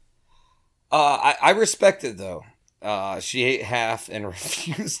 I respect it, though. She ate half and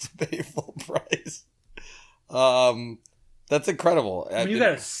refused to pay full price. That's incredible. I mean, you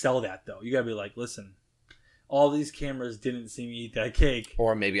gotta sell that, though. You gotta be like, listen, all these cameras didn't see me eat that cake.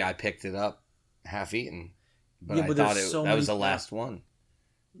 Or maybe I picked it up half-eaten. But I thought that was the last one.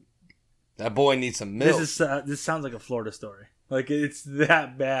 That boy needs some milk. This sounds like a Florida story. Like, it's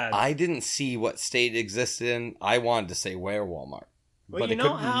that bad. I didn't see what state it existed in. I wanted to say where Walmart. Well, you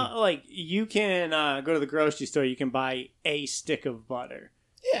know how, like, you can go to the grocery store, you can buy a stick of butter.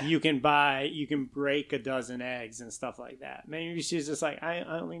 Yeah. You can break a dozen eggs and stuff like that. Maybe she's just like, I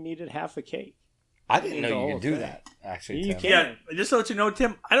only needed half a cake. I didn't know you could do that, actually, You Tim. can. Yeah, just to let you know,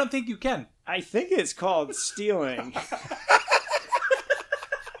 Tim, I don't think you can. I think it's called stealing.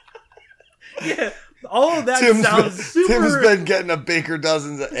 Yeah, all of that sounds super... Tim's been getting a baker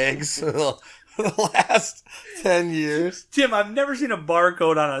dozens of eggs for the last 10 years. Tim, I've never seen a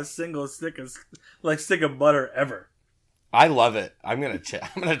barcode on a single stick of butter ever. I love it. I'm gonna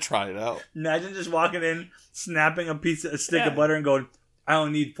try it out. Imagine just walking in, snapping a stick of butter and going, I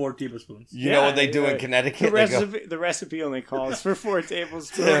only need 4 tablespoons. You know what they do in Connecticut? The recipe only calls for 4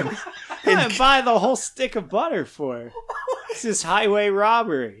 tablespoons. And buy the whole stick of butter for. This is highway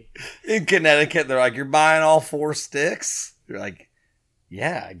robbery. In Connecticut, they're like, you're buying all 4 sticks? You're like,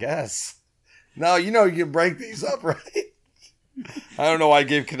 yeah, I guess. No, you can break these up, right? I don't know why I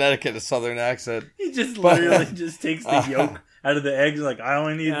gave Connecticut a southern accent. He just literally just takes the yolk out of the eggs and like, I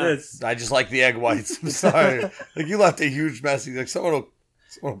only need this. I just like the egg whites. I'm sorry. Like, you left a huge mess. He's like, someone will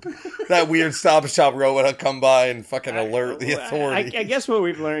that weird Stop Shop robot will come by and fucking alert the authority. I guess what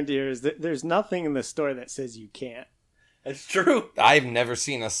we've learned here is that there's nothing in the store that says you can't. That's true. I've never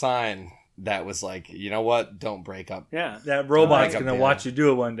seen a sign that was like, you know what? Don't break up. Yeah. That robot's going to watch you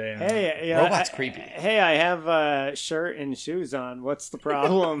do it one day. Hey, robot's creepy. Hey, I have a shirt and shoes on. What's the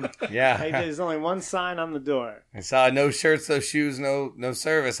problem? Yeah. Hey, there's only one sign on the door. I saw no shirts, no shoes, no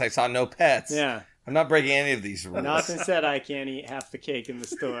service. I saw no pets. Yeah. I'm not breaking any of these rules. Nothing said I can't eat half the cake in the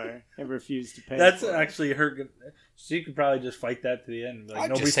store and refuse to pay. That's for actually her. She could probably just fight that to the end.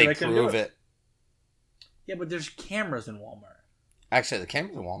 Like, I'd just say prove it. Yeah, but there's cameras in Walmart. Actually, the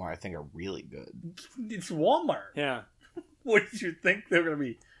cameras in Walmart I think are really good. It's Walmart. Yeah. What did you think they're going to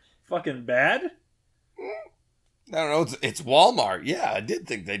be? Fucking bad? I don't know. It's Walmart. Yeah, I did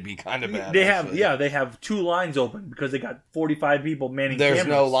think they'd be kind of bad. They have 2 lines open because they got 45 people manning There's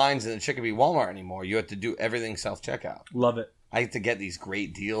cameras. no lines in the Chicopee Walmart anymore. You have to do everything self-checkout. Love it. I have to get these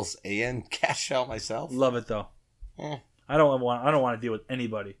great deals and cash out myself. Love it though. I don't want to deal with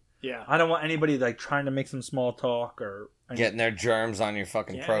anybody. Yeah. I don't want anybody like trying to make some small talk or getting their germs on your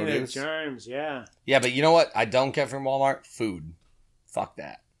fucking produce. Germs, yeah. Yeah, but you know what? I don't get from Walmart food. Fuck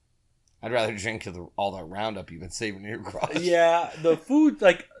that. I'd rather drink all that Roundup you've been saving in your garage. Yeah, the food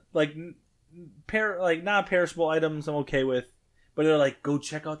like non-perishable items I'm okay with, but they're like, go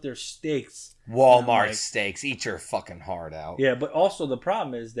check out their steaks. Walmart steaks, eat your fucking heart out. Yeah, but also the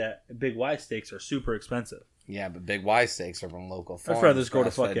problem is that Big Y steaks are super expensive. Yeah, but Big Y steaks are from local farms. I'd rather just go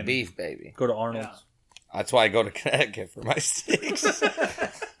to fucking beef, baby. Go to Arnold's. Yeah. That's why I go to Connecticut for my steaks.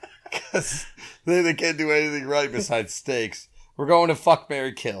 Because they can't do anything right besides steaks. We're going to fuck,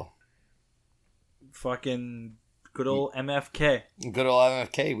 marry, kill. Fucking Good old MFK. Good old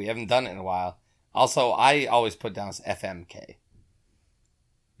MFK. We haven't done it in a while. Also, I always put down as FMK.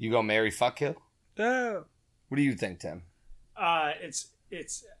 You go marry, fuck, kill? Oh. What do you think, Tim? It's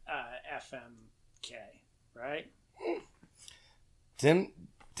FMK, right? Tim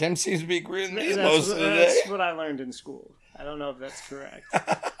seems to be agreeing with me That's most of the day. That's what I learned in school. I don't know if that's correct.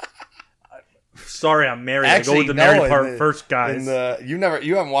 Sorry, I'm married. Actually, I go with the no, married in part the- first, guys. You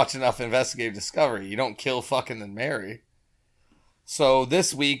haven't watched enough Investigative Discovery. You don't kill, fucking, then marry. So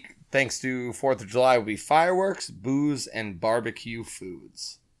this week, thanks to 4th of July, will be fireworks, booze, and barbecue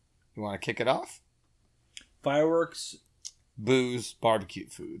foods. You want to kick it off? Fireworks. Booze, barbecue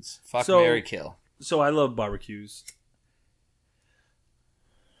foods. Fuck, So- marry, kill. So I love barbecues.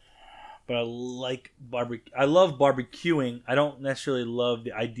 But I like barbecue. I love barbecuing. I don't necessarily love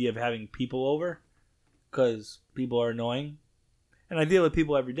the idea of having people over because people are annoying, and I deal with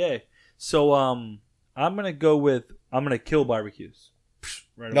people every day. So I'm gonna kill barbecues.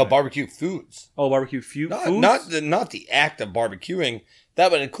 Right No, away. barbecue foods. Oh, barbecue foods. Not the act of barbecuing.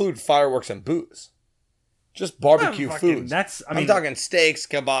 That would include fireworks and booze. Just barbecue foods. I'm talking steaks,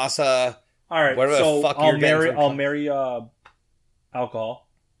 kielbasa. all right. whatever the So fuck I'll you're getting marry. from- I'll marry alcohol.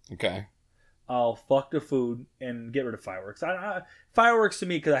 Okay. I'll fuck the food and get rid of fireworks. Fireworks to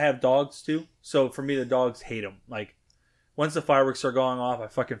me, because I have dogs too. So for me, the dogs hate them. Like, once the fireworks are going off, I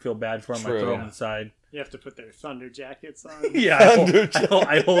fucking feel bad for them. True. I throw them inside. You have to put their thunder jackets on. Yeah,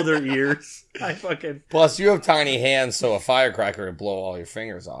 I hold their ears. I fucking... Plus, you have tiny hands, so a firecracker would blow all your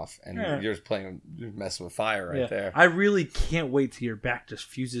fingers off, and Yeah. you're messing with fire right there. I really can't wait till your back just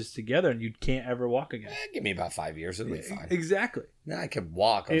fuses together and you can't ever walk again. Give me about 5 years, it'll be fine. Exactly. Now I can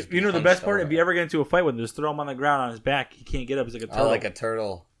walk. I'll just be You know the hunched best part? over. If you ever get into a fight with him, just throw him on the ground on his back. He can't get up. He's like a turtle. like a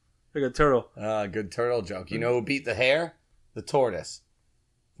turtle. Like a turtle. Good turtle joke. You know who beat the hare? The tortoise.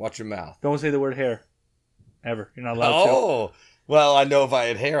 Watch your mouth. Don't say the word hair. Ever. You're not allowed to. Oh, well, I know if I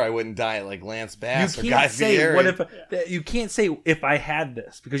had hair, I wouldn't dye it like Lance Bass or You Guy can't say Fieri. what if you can't say if I had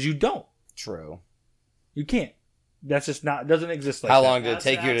this because you don't. True. You can't. That's just not doesn't exist like How that. long did it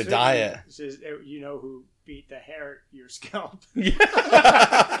take you to dye it? You know who beat the hair? Your scalp.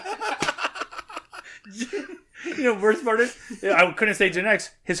 You know, worst part is I couldn't say Gen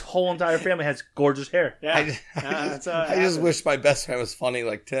X. His whole entire family has gorgeous hair. Yeah. I just wish my best friend was funny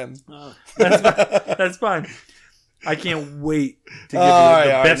like Tim. Oh. That's fine. I can't wait to give you All the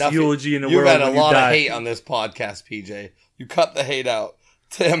right, best enough. eulogy in the You've world. had a when you lot die. of hate on this podcast, PJ. You cut the hate out.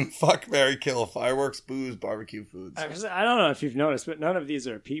 Tim, fuck, marry, kill, fireworks, booze, barbecue foods. I don't know if you've noticed, but none of these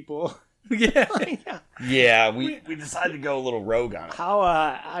are people. Yeah. Yeah, we decided to go a little rogue on it.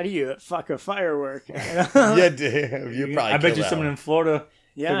 How do you fuck a firework? Yeah, dude, you probably. I bet killed you that someone one. in Florida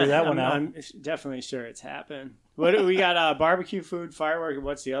figured that one out. I'm definitely sure it's happened. What we got? Barbecue food, firework.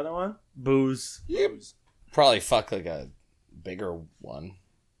 What's the other one? Booze. Probably fuck like a bigger one,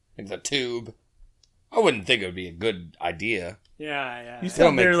 like the tube. I wouldn't think it would be a good idea. Yeah. You don't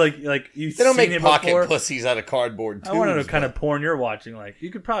sound make- there like you. They don't make it pocket before. pussies out of cardboard tubes. I want to know kind but of porn you're watching. Like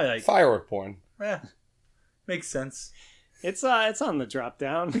you could probably like. firework porn. Makes sense. It's on the drop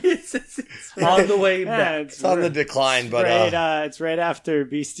down. it's on the way Yeah, back. It's on the decline, but it's right after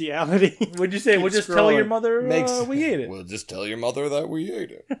bestiality. What'd you say? We'll Keep just tell your scrolling. mother makes we ate it. We'll just tell your mother that we ate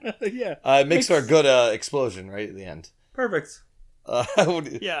it. Yeah. It makes for a good explosion right at the end. Perfect.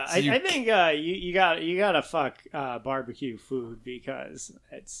 Yeah, So you I think you gotta fuck barbecue food because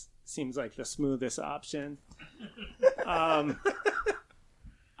it seems like the smoothest option. I'm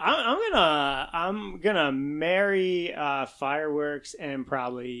gonna marry fireworks and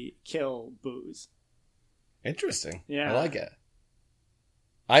probably kill booze. Interesting. Yeah. I like it.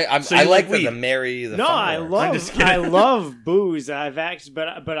 I So you like like the weed? marry the No, I fireworks. I'm just love kidding. I love booze. I've actually,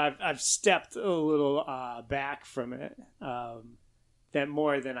 but I've stepped a little back from it. That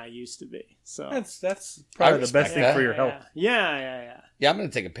more than I used to be. So That's probably the respect best thing that. for your health. Yeah. Yeah, I'm gonna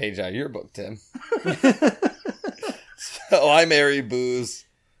take a page out of your book, Tim. So I marry booze.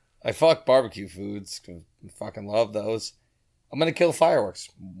 I fuck barbecue foods 'cause I fucking love those. I'm gonna kill fireworks.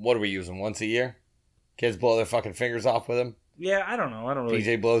 What are we using once a year? Kids blow their fucking fingers off with them. Yeah, I don't know. I don't really.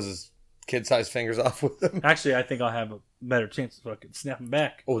 PJ blows his kid-sized fingers off with them. Actually, I think I'll have a better chance of fucking snapping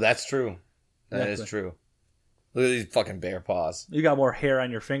back. Oh, that's true. That is Exactly. true. Look at these fucking bear paws. You got more hair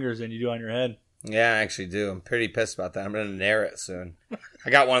on your fingers than you do on your head. Yeah, I actually do. I'm pretty pissed about that. I'm gonna nair it soon. I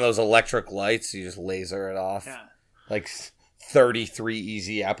got one of those electric lights. You just laser it off. Yeah. Like 33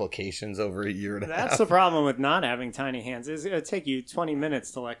 easy applications over a year and a That's half. the problem with not having tiny hands. Is it'll take you 20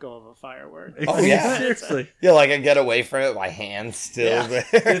 minutes to let go of a firework. Oh, yeah. Seriously. Yeah, like I get away from it. My hand's still Yeah.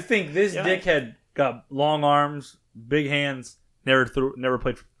 You there. think this Yeah. dickhead got long arms, big hands, never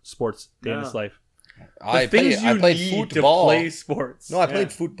played sports day in his No. life. I things played need football. to play sports. No, I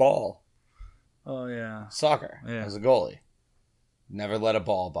played football. Oh yeah. Soccer. Yeah. As a goalie. Never let a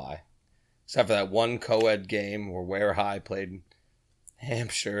ball by. Except for that one co-ed game where Ware High played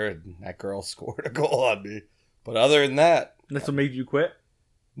Hampshire and that girl scored a goal on me. But other than that... That's what made you quit?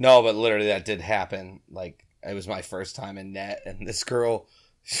 No, but literally that did happen. Like, it was my first time in net, and this girl,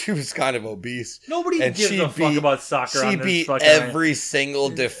 she was kind of obese. Nobody and gives a fuck about soccer on She this beat fucking every single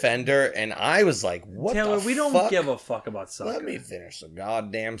defender, and I was like, what Taylor, the we don't fuck? give a fuck about soccer. Let me finish the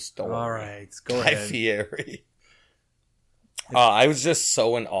goddamn story. All right, go Guy ahead. Fieri. I was just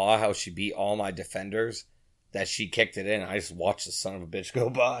so in awe how she beat all my defenders that she kicked it in. I just watched the son of a bitch go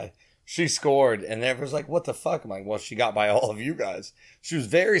by. She scored, and everyone's like, what the fuck? I'm like, well, she got by all of you guys. She was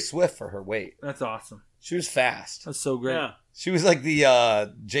very swift for her weight. That's awesome. She was fast. That's so great. Yeah. She was like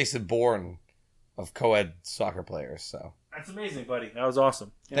the Jason Bourne of co-ed soccer players. So That's amazing, buddy. That was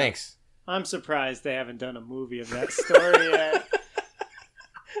awesome. Yeah. Thanks. I'm surprised they haven't done a movie of that story yet.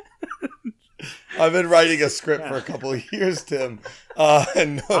 I've been writing a script for a couple of years, Tim.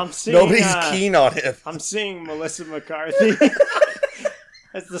 And I'm seeing, nobody's keen on it. I'm seeing Melissa McCarthy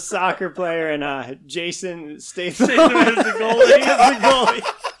as the soccer player and Jason Statham as the goalie.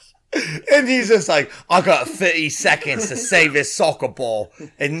 And he's just like, I got 30 seconds to save this soccer ball.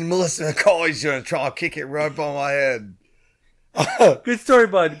 And Melissa McCarthy's going to try and kick it right by my head. Good story,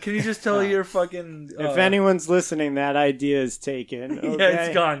 bud. Can you just tell your fucking... If anyone's listening, that idea is taken. Okay? Yeah,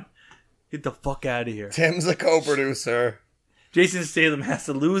 it's gone. Get the fuck out of here. Tim's a co-producer. Jason Statham has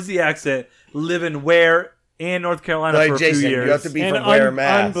to lose the accent, live in Ware and North Carolina Like, for a Jason, few years. you have to be And from Ware,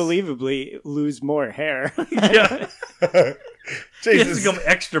 Mass. unbelievably lose more hair. Yeah. He has to Jason's become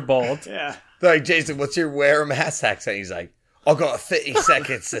extra bald. Yeah. like, Jason, what's your Ware, Mass accent? He's like, I got 30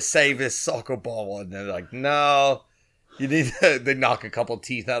 seconds to save this soccer ball. And they're like, no. You need to... They knock a couple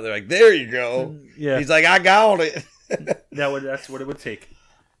teeth out. They're like, there you go. Yeah. He's like, I got it. That's what it would take.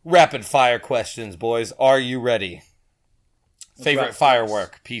 Rapid fire questions, boys. Are you ready? Favorite rapid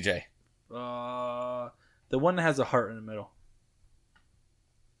firework, PJ. The one that has a heart in the middle.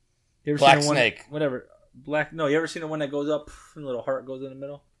 You ever Black seen the one, snake. Whatever. Black. No, you ever seen the one that goes up and a little heart goes in the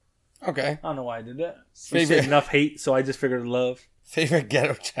middle? Okay. I don't know why I did that. Favorite- You said enough hate, so I just figured love. Favorite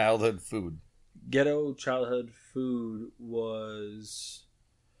ghetto childhood food. Ghetto childhood food was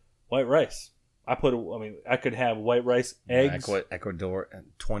white rice. I could have white rice, eggs. Ecuador,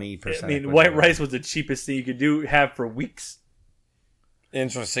 20%. I mean, white rice was the cheapest thing you could have for weeks.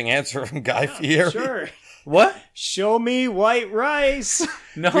 Interesting answer from Guy Fieri. Sure. What? Show me white rice.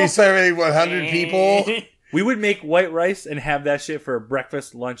 No. We surveyed 100 people. We would make white rice and have that shit for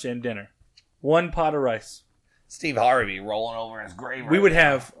breakfast, lunch, and dinner. One pot of rice. Steve Harvey rolling over in his grave. We would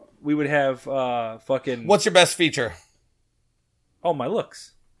have fucking... What's your best feature? Oh, my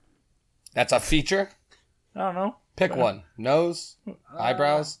looks. That's a feature? I don't know. Pick one. Nose?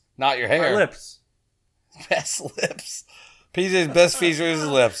 Eyebrows? Not your hair. My lips. Best lips. PJ's best feature is his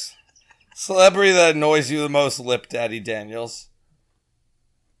lips. Celebrity that annoys you the most, Lip Daddy Daniels.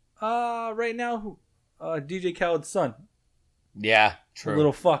 Right now, DJ Khaled's son. Yeah, true. A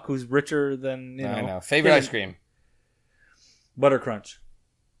little fuck who's richer than, you know. I know. Favorite ice cream? Butter Crunch.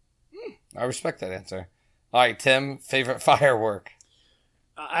 I respect that answer. All right, Tim, favorite firework?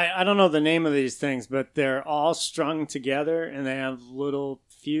 I don't know the name of these things, but they're all strung together and they have little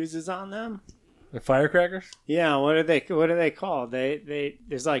fuses on them. The firecrackers? Yeah, what are they called? They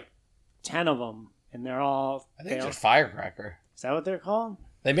there's like 10 of them and they're all I think it's just firecracker. Is that what they're called?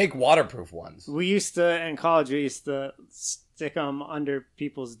 They make waterproof ones. We used to in college we used to stick them under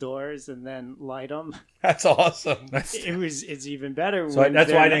people's doors and then light them. That's awesome. It's even better. So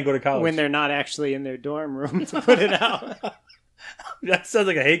that's why I didn't go to college. When they're not actually in their dorm room to put it out. That sounds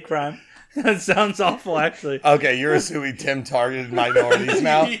like a hate crime. That sounds awful, actually. Okay, you're assuming Tim targeted minorities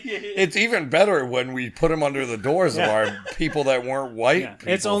now. It's even better when we put them under the doors of our people that weren't white. Yeah.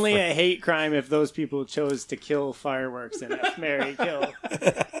 People It's only a hate crime if those people chose to kill fireworks and have Mary kill.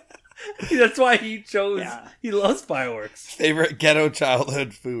 That's why he chose. Yeah. He loves fireworks. Favorite ghetto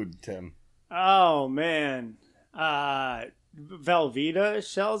childhood food, Tim? Oh man, Velveeta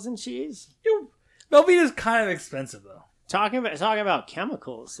shells and cheese. Velveeta's kind of expensive, though. Talking about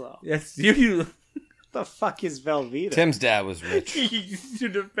chemicals though. Yes, you. What the fuck is Velveeta? Tim's dad was rich.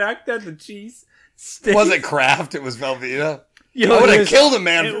 The fact that the cheese stays. Was it Kraft? It was Velveeta. Yo, I would it have was killed a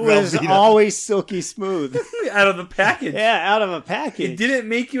man It for was Velveeta. always silky smooth. out of the package. Yeah, out of a It package. didn't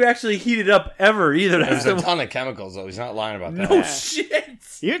make you actually heat it up ever either. There's That's a ton of chemicals, though. He's not lying about that. no Yeah. shit.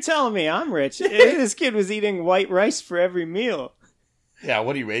 You're telling me I'm rich. This kid was eating white rice for every meal. Yeah,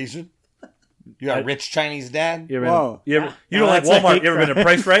 what are you, Asian? You got a rich Chinese dad? You ever Whoa. you don't like that's a Walmart? hate You ever been to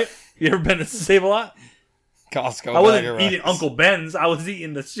Price Right? You ever been to Save a Lot? Costco. I wasn't bag of eating rice. Uncle Ben's. I was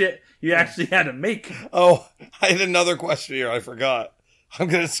eating the shit you actually had to make. Oh, I had another question here. I forgot. I'm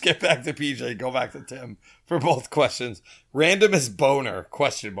going to skip back to PJ, go back to Tim for both questions. Randomest boner,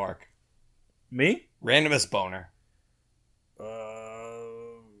 question mark. Me? Randomest boner.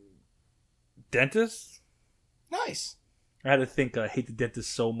 Dentist? Nice. I had to think I hate the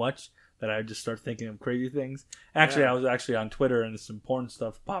dentist so much that I just start thinking of crazy things. Actually, I was actually on Twitter and some porn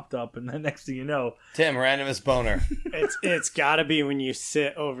stuff popped up, and then next thing you know, Tim, randomest boner. It's got to be when you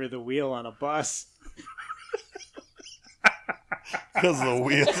sit over the wheel on a bus. Because the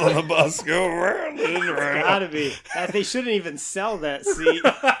wheels on the bus go round and round. Got to be. They shouldn't even sell that seat.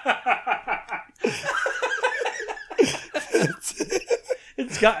 it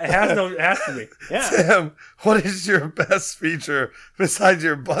has to be. Yeah. Tim, what is your best feature besides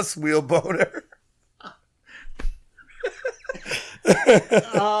your bus wheel boner?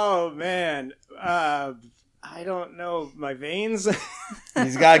 Oh man. I don't know my veins.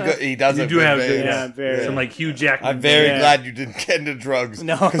 He's got good. He does You have do good have veins. good, Yeah, very. some like Hugh Jackman. I'm very Yeah. glad you didn't get into drugs.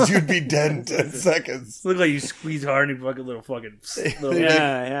 No. Because you'd be dead in 10 seconds. Look like you squeeze hard and you fucking little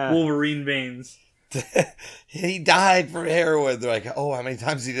Yeah, yeah. Wolverine veins. He died from heroin. They're like, oh, how many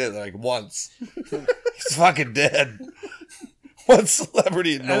times he did it? They're like, once. He's fucking dead. What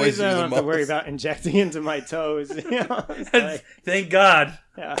celebrity At annoys least you I the don't have most? to worry about injecting into my toes. You know? It's like, Thank God.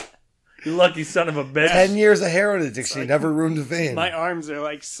 yeah. You lucky son of a bitch. 10 years of heroin addiction. He never ruined a vein. My arms are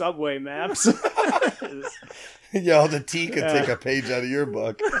like subway maps. Yo, the T could take a page out of your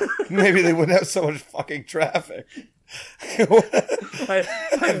book. Maybe they wouldn't have so much fucking traffic. my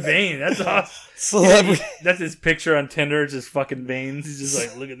vein. That's awesome. Celebrity, That's his picture on Tinder. Just fucking veins. He's just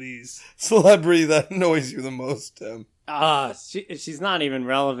like, look at these. celebrity that annoys you the most, Tim. She's not even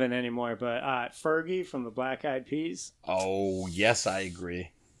relevant anymore, but Fergie from the Black Eyed Peas. Oh, yes, I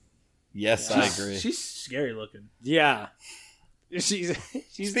agree. Yes, I agree. She's scary looking. Yeah. She's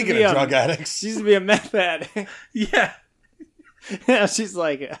Speaking of drug addicts, she used to be a meth addict. Yeah. Now she's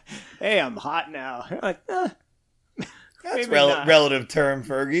like, hey, I'm hot now. I'm like, that's maybe not. relative term,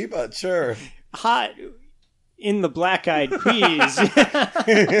 Fergie, but sure. Hot in the Black Eyed Peas.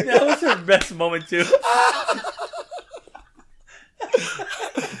 That was her best moment too.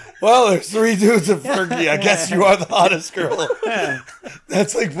 Well, there's 3 dudes of Fergie. I guess you are the hottest girl. Yeah.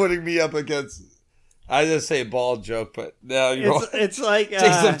 That's like putting me up against. I just say a bald joke, but no, you're It's like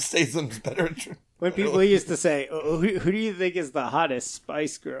Jason Statham's better. when people used to say, oh, who do you think is the hottest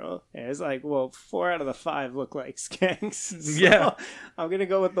Spice Girl? And it's like, well, 4 out of the 5 look like skanks. So Yeah. I'm going to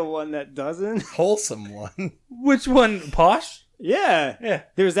go with the one that doesn't. Wholesome one. Which one? Posh? Yeah. Yeah.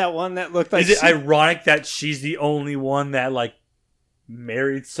 There's that one that looked like... Is it ironic that she's the only one that like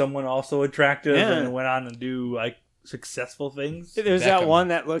married someone also attractive Yeah. and went on to do like successful things? There's that Beckham. one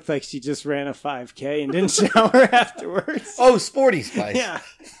that looked like she just ran a 5K and didn't shower afterwards. Oh, Sporty Spice. Yeah.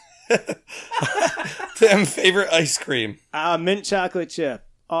 Tim, favorite ice cream. Mint chocolate chip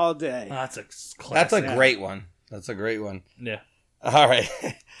all day. That's a classic. That's a great one. That's a great one. Yeah. All right.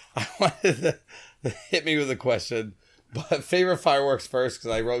 I wanted to hit me with a question. But favorite fireworks first,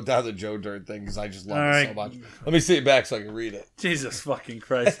 because I wrote down the Joe Dirt thing because I just love All it so right. much. Let me see it back so I can read it. Jesus fucking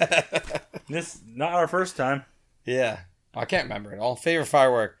Christ. This not our first time. Yeah. I can't remember it all. Favorite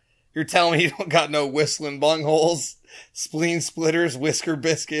firework. You're telling me you don't got no whistling bunghole, spleen splitters, whisker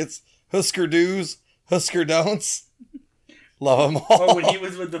biscuits, Husker do's, Husker don'ts? Love them all. Or when he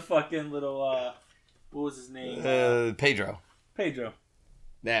was with the fucking little, what was his name? Pedro. Pedro.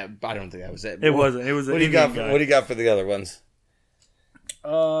 Nah, I don't think that was it. It wasn't. It was an What do you got? Indian What do you got for the other ones?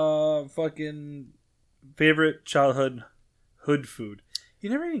 Fucking favorite childhood hood food.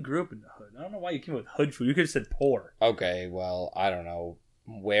 You never even grew up in the hood. I don't know why you came up with hood food. You could have said poor. Okay, well, I don't know.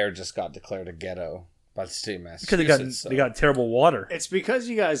 Where just got declared a ghetto by the state of Because Massachusetts. they got terrible water. It's because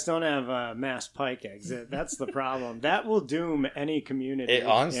you guys don't have a Mass Pike exit. That's the problem. That will doom any community. It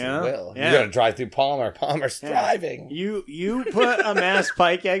honestly Yeah? will. Yeah. You got to drive through Palmer. Palmer's Yeah. thriving. You put a Mass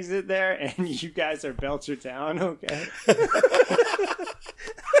Pike exit there, and you guys are Belchertown, okay?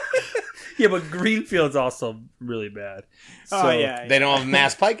 Yeah, but Greenfield's also really bad. Oh, yeah. They don't have a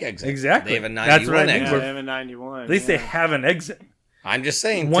Mass Pike exit. Exactly. They have a That's 91 what I mean. exit. They have a 91. At least they have an exit. I'm just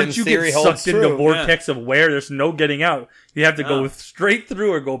saying, Once Tim's you theory get holds sucked into the true. vortex of where there's no getting out, you have to go Oh. straight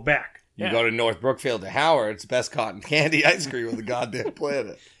through or go back. You Yeah. go to North Brookfield to Howard, it's best cotton candy ice cream on the goddamn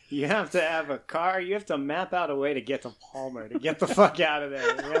planet. You have to have a car. You have to map out a way to get to Palmer to get the fuck out of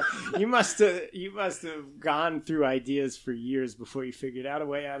there. You know? You must have gone through ideas for years before you figured out a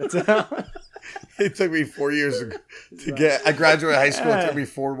way out of town. It took me 4 years to get. I graduated high school. It took me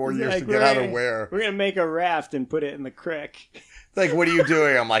 4 more years to get out of where. We're gonna make a raft and put it in the creek. Like, what are you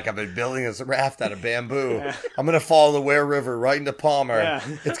doing? I'm like, I've been building this raft out of bamboo. Yeah. I'm gonna follow the Ware River right into Palmer. Yeah.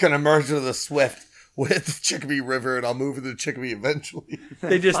 It's gonna merge with the Swift with the Chicopee River, and I'll move into Chicopee eventually.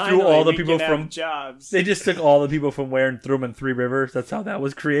 They just threw all the people from jobs. They just took all the people from Ware and threw them in Three Rivers. That's how that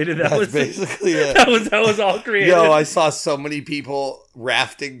was created. That was basically it. That was all created. Yo, I saw so many people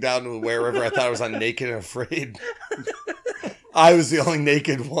rafting down to the Ware River. I thought I was on Naked and Afraid. I was the only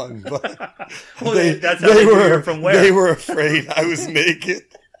naked one, but well, that's how they were from Ware. They were afraid I was naked.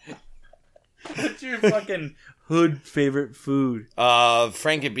 What's your fucking hood favorite food?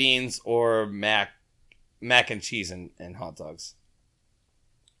 Franken beans or mac and cheese and hot dogs.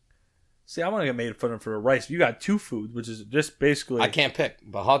 See, I'm gonna get made fun of for rice. You got two foods, which is just basically. I can't pick,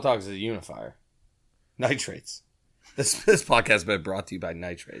 but hot dogs is a unifier. Nitrates. This podcast has been brought to you by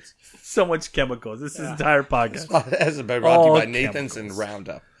Nitrates. So much chemicals. This entire podcast has been brought to you by Nathan's and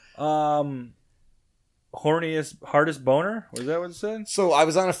Roundup. Hardest boner? Was that what it said? So I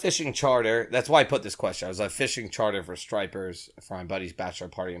was on a fishing charter. That's why I put this question. I was on a fishing charter for Stripers for my buddy's bachelor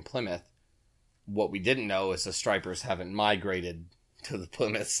party in Plymouth. What we didn't know is the Stripers haven't migrated to the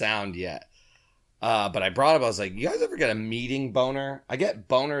Plymouth Sound yet. But I brought up, I was like, you guys ever get a meeting boner? I get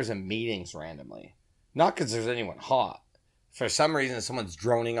boners and meetings randomly. Not because there's anyone hot. For some reason, someone's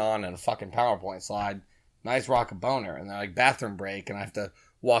droning on in a fucking PowerPoint slide. Nice rock a boner. And they're like, bathroom break. And I have to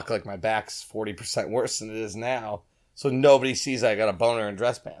walk like my back's 40% worse than it is now. So nobody sees I got a boner in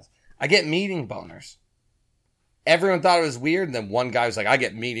dress pants. I get meeting boners. Everyone thought it was weird. And then one guy was like, I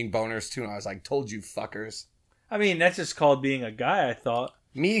get meeting boners too. And I was like, told you fuckers. I mean, that's just called being a guy, I thought.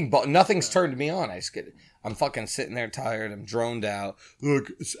 Nothing's turned me on. I'm fucking sitting there tired. I'm droned out.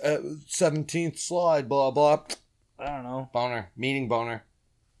 Look, 17th slide, blah, blah. I don't know. Boner. Meeting boner.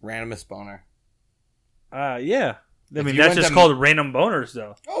 Randomest boner. Yeah. I mean, that's just called random boners,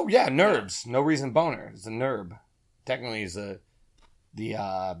 though. Oh, yeah. Nerbs. No reason boner. It's a nerb. Technically, it's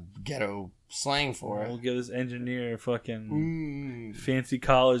the ghetto slang for it. We'll give this engineer fucking fancy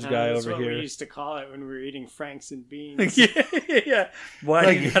college guy over here. That's what we used to call it when we were eating Franks and beans. yeah.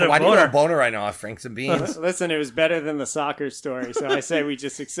 Why do you got a boner right now? Franks and beans. Listen, it was better than the soccer story, so I say we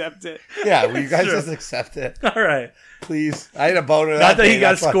just accept it. Yeah, you guys just accept it. All right. Please. I had a boner. Not that he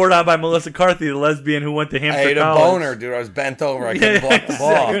got scored on by Melissa Carthy, the lesbian who went to Hampshire College. I had a boner, dude. I was bent over. I couldn't block the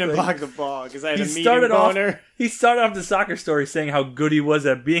ball. I couldn't block the ball because I had a meeting boner. He started off the soccer story saying how good he was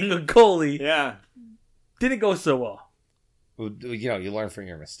at being a goalie. Yeah. Didn't go so well. You know, you learn from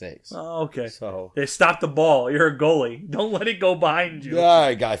your mistakes. Oh, okay. So they stopped the ball. You're a goalie. Don't let it go behind you. All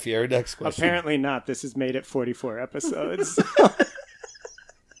right, Guy Fieri, next question. Apparently not. This is made at 44 episodes.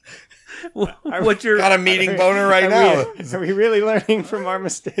 What's your got a meeting boner right now? Are we really learning from our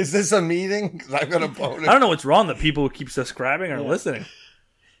mistakes? Is this a meeting? Because I've got a boner. I don't know what's wrong. The people who keep subscribing or listening.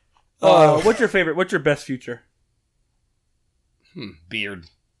 What's your favorite? What's your best future? Beard.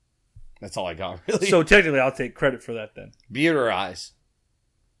 That's all I got, really. So technically, I'll take credit for that then. Beard or eyes?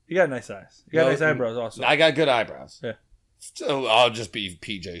 You got nice eyes. You got nice eyebrows also. I got good eyebrows. Yeah. So I'll just be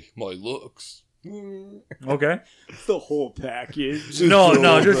PJ. My looks. Okay. The whole package. No,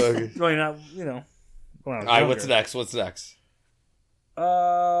 just well, not, you know. All right, what's next?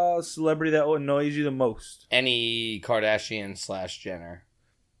 Celebrity that annoys you the most. Any Kardashian / Jenner.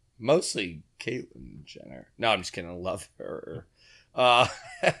 Mostly Caitlyn Jenner. No, I'm just kidding. I love her.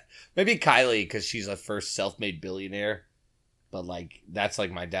 Maybe Kylie because she's a first self-made billionaire. But like that's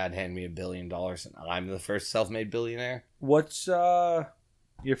like my dad handed me $1 billion and I'm the first self-made billionaire. What's your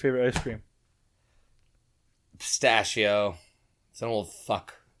favorite ice cream? Pistachio. It's an old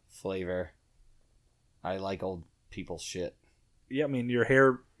fuck flavor. I like old people's shit. Yeah, I mean your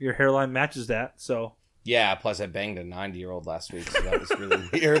hairline matches that, so. Yeah, plus I banged a 90-year-old last week, so that was really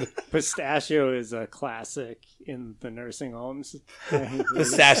weird. Pistachio is a classic in the nursing homes.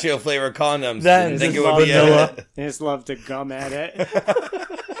 Pistachio flavored condoms. Didn't think it would be vanilla. They just love to gum at it.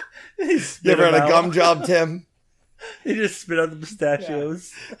 You ever had a gum job, Tim? He just spit out the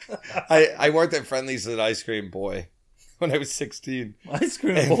pistachios. Yeah. I worked at Friendly's as an ice cream boy when I was 16. Ice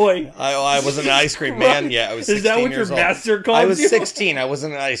cream boy? I wasn't an ice cream man yet. I was 16 Is that what your master called you? I was 16. I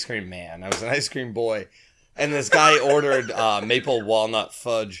wasn't an ice cream man. I was an ice cream boy. And this guy ordered maple walnut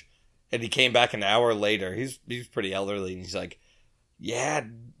fudge. And he came back an hour later. He's pretty elderly. And he's like, yeah,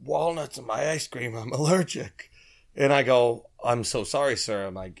 walnuts in my ice cream. I'm allergic. And I go, I'm so sorry, sir.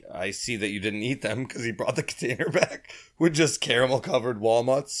 I'm like, I see that you didn't eat them because he brought the container back with just caramel-covered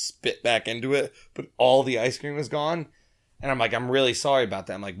walnuts, spit back into it, but all the ice cream was gone. And I'm like, I'm really sorry about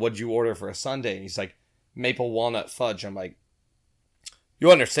that. I'm like, what'd you order for a sundae? And he's like, maple walnut fudge. I'm like,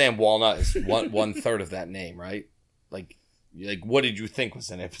 You understand walnut is one third of that name, right? Like what did you think was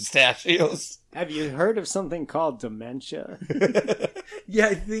in it? Pistachios? Have you heard of something called dementia? Yeah,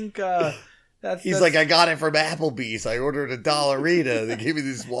 I think He's like, I got it from Applebee's. I ordered a Dollarita. They gave me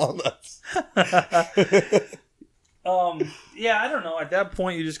these walnuts. Yeah, I don't know. At that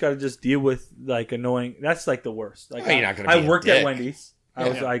point, you just got to just deal with like annoying. That's like the worst. Like You're not gonna I be a worked at dick. Wendy's.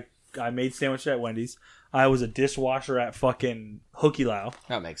 I made sandwiches at Wendy's. I was a dishwasher at fucking Hooky Lau.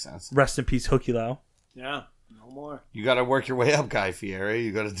 That makes sense. Rest in peace, Hooky Lau. Yeah, no more. You got to work your way up, Guy Fieri.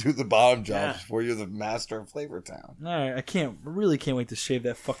 You got to do the bottom jobs Yeah. before you're the master of Flavor Town. All right, I really can't wait to shave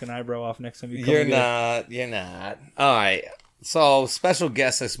that fucking eyebrow off next time you come. You're again. not. You're not. All right. So, special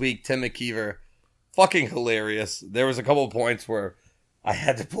guest this week, Tim McKeever. Fucking hilarious. There was a couple of points where I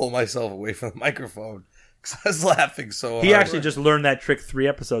had to pull myself away from the microphone because I was laughing so hard. He actually just learned that trick 3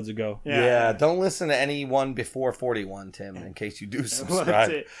 episodes ago. Yeah, don't listen to anyone before 41, Tim, in case you do I want subscribe.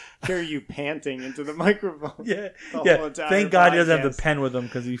 to hear you panting into the microphone. Yeah, The whole yeah. entire Thank God he doesn't have podcast. the pen with him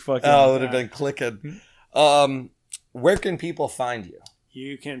because he fucking. Oh, it would have been clicking. Where can people find you?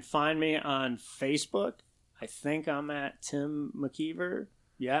 You can find me on Facebook. I think I'm at Tim McKeever.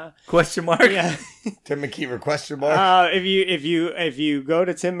 Yeah. Question mark. Yeah. Tim McKeever, question mark? If you go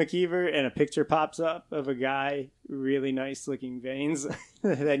to Tim McKeever and a picture pops up of a guy, really nice looking veins,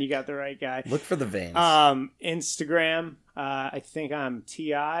 then you got the right guy. Look for the veins. Instagram, I think I'm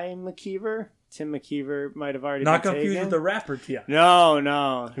T.I. McKeever. Tim McKeever might have already Not been confused taken. with the rapper T.I.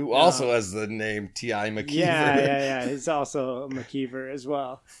 No. Who also has the name T.I. McKeever. Yeah. He's also a McKeever as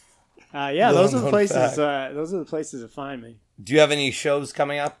well. Those are the known places. fact. Those are the places to find me. Do you have any shows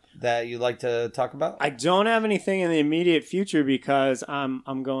coming up that you'd like to talk about? I don't have anything in the immediate future because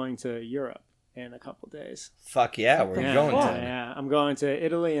I'm going to Europe in a couple days. Fuck yeah, we're Yeah, going to. yeah, I'm going to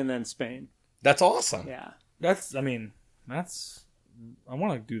Italy and then Spain. That's awesome. Yeah, I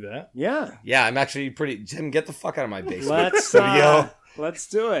want to do that. yeah. Yeah, I'm actually pretty... Tim, get the fuck out of my basement. Let's Studio. let's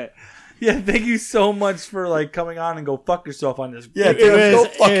do it. Yeah, thank you so much for like coming on and go fuck yourself on this. Yeah, It Tim, go was,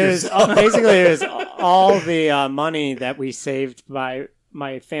 fuck it was yourself. basically it was all the money that we saved by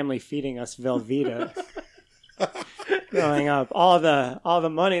my family feeding us Velveeta growing up. All the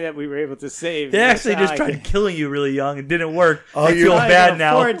money that we were able to save. They actually That's just how I tried killing you really young. It didn't work. Oh, I you- feel I bad can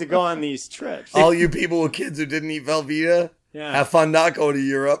now. afford to go on these trips. All you people with kids who didn't eat Velveeta, Yeah. have fun not going to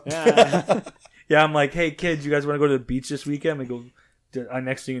Europe. Yeah. Yeah, I'm like, hey kids, you guys want to go to the beach this weekend? We go.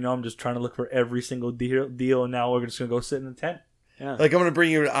 Next thing you know, I'm just trying to look for every single deal, and now we're just gonna go sit in the tent. Yeah. Like, I'm going to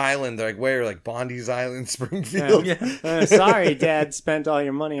bring you to an island. They're like, where? Like, Bondi's Island, Springfield? Yeah, Sorry, Dad spent all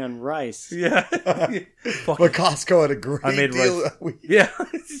your money on rice. yeah. Fuck. But Costco had a great I made deal. rice. Yeah,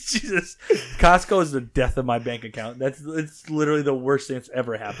 Jesus. Costco is the death of my bank account. It's literally the worst thing that's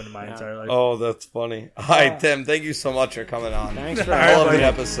ever happened in my entire life. Oh, that's funny. Hi, Tim. Thank you so much for coming on. Thanks for I love having the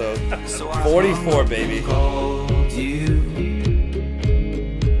me. episode. So I 44, baby. called you.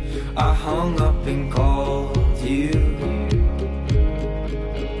 I hung up and called you.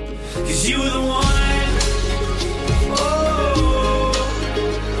 'Cause you were the one. Oh,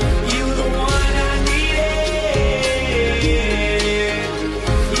 you were the one I needed.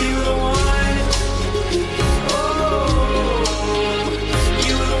 You were the one. Oh,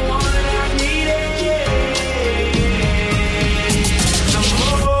 you were the one I needed. The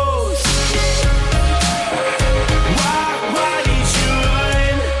most. Why did you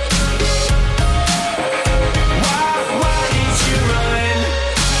run? Why did you run?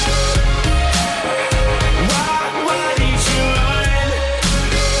 Why did you run?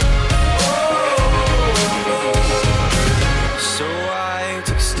 Oh. So I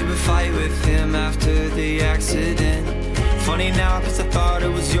took a stupid fight with him after the accident. Funny now, cause I thought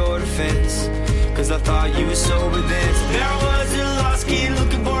it was your defense. Cause I thought you were sober then. There was a lost kid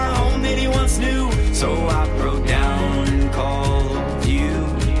looking for a home that he once knew. So I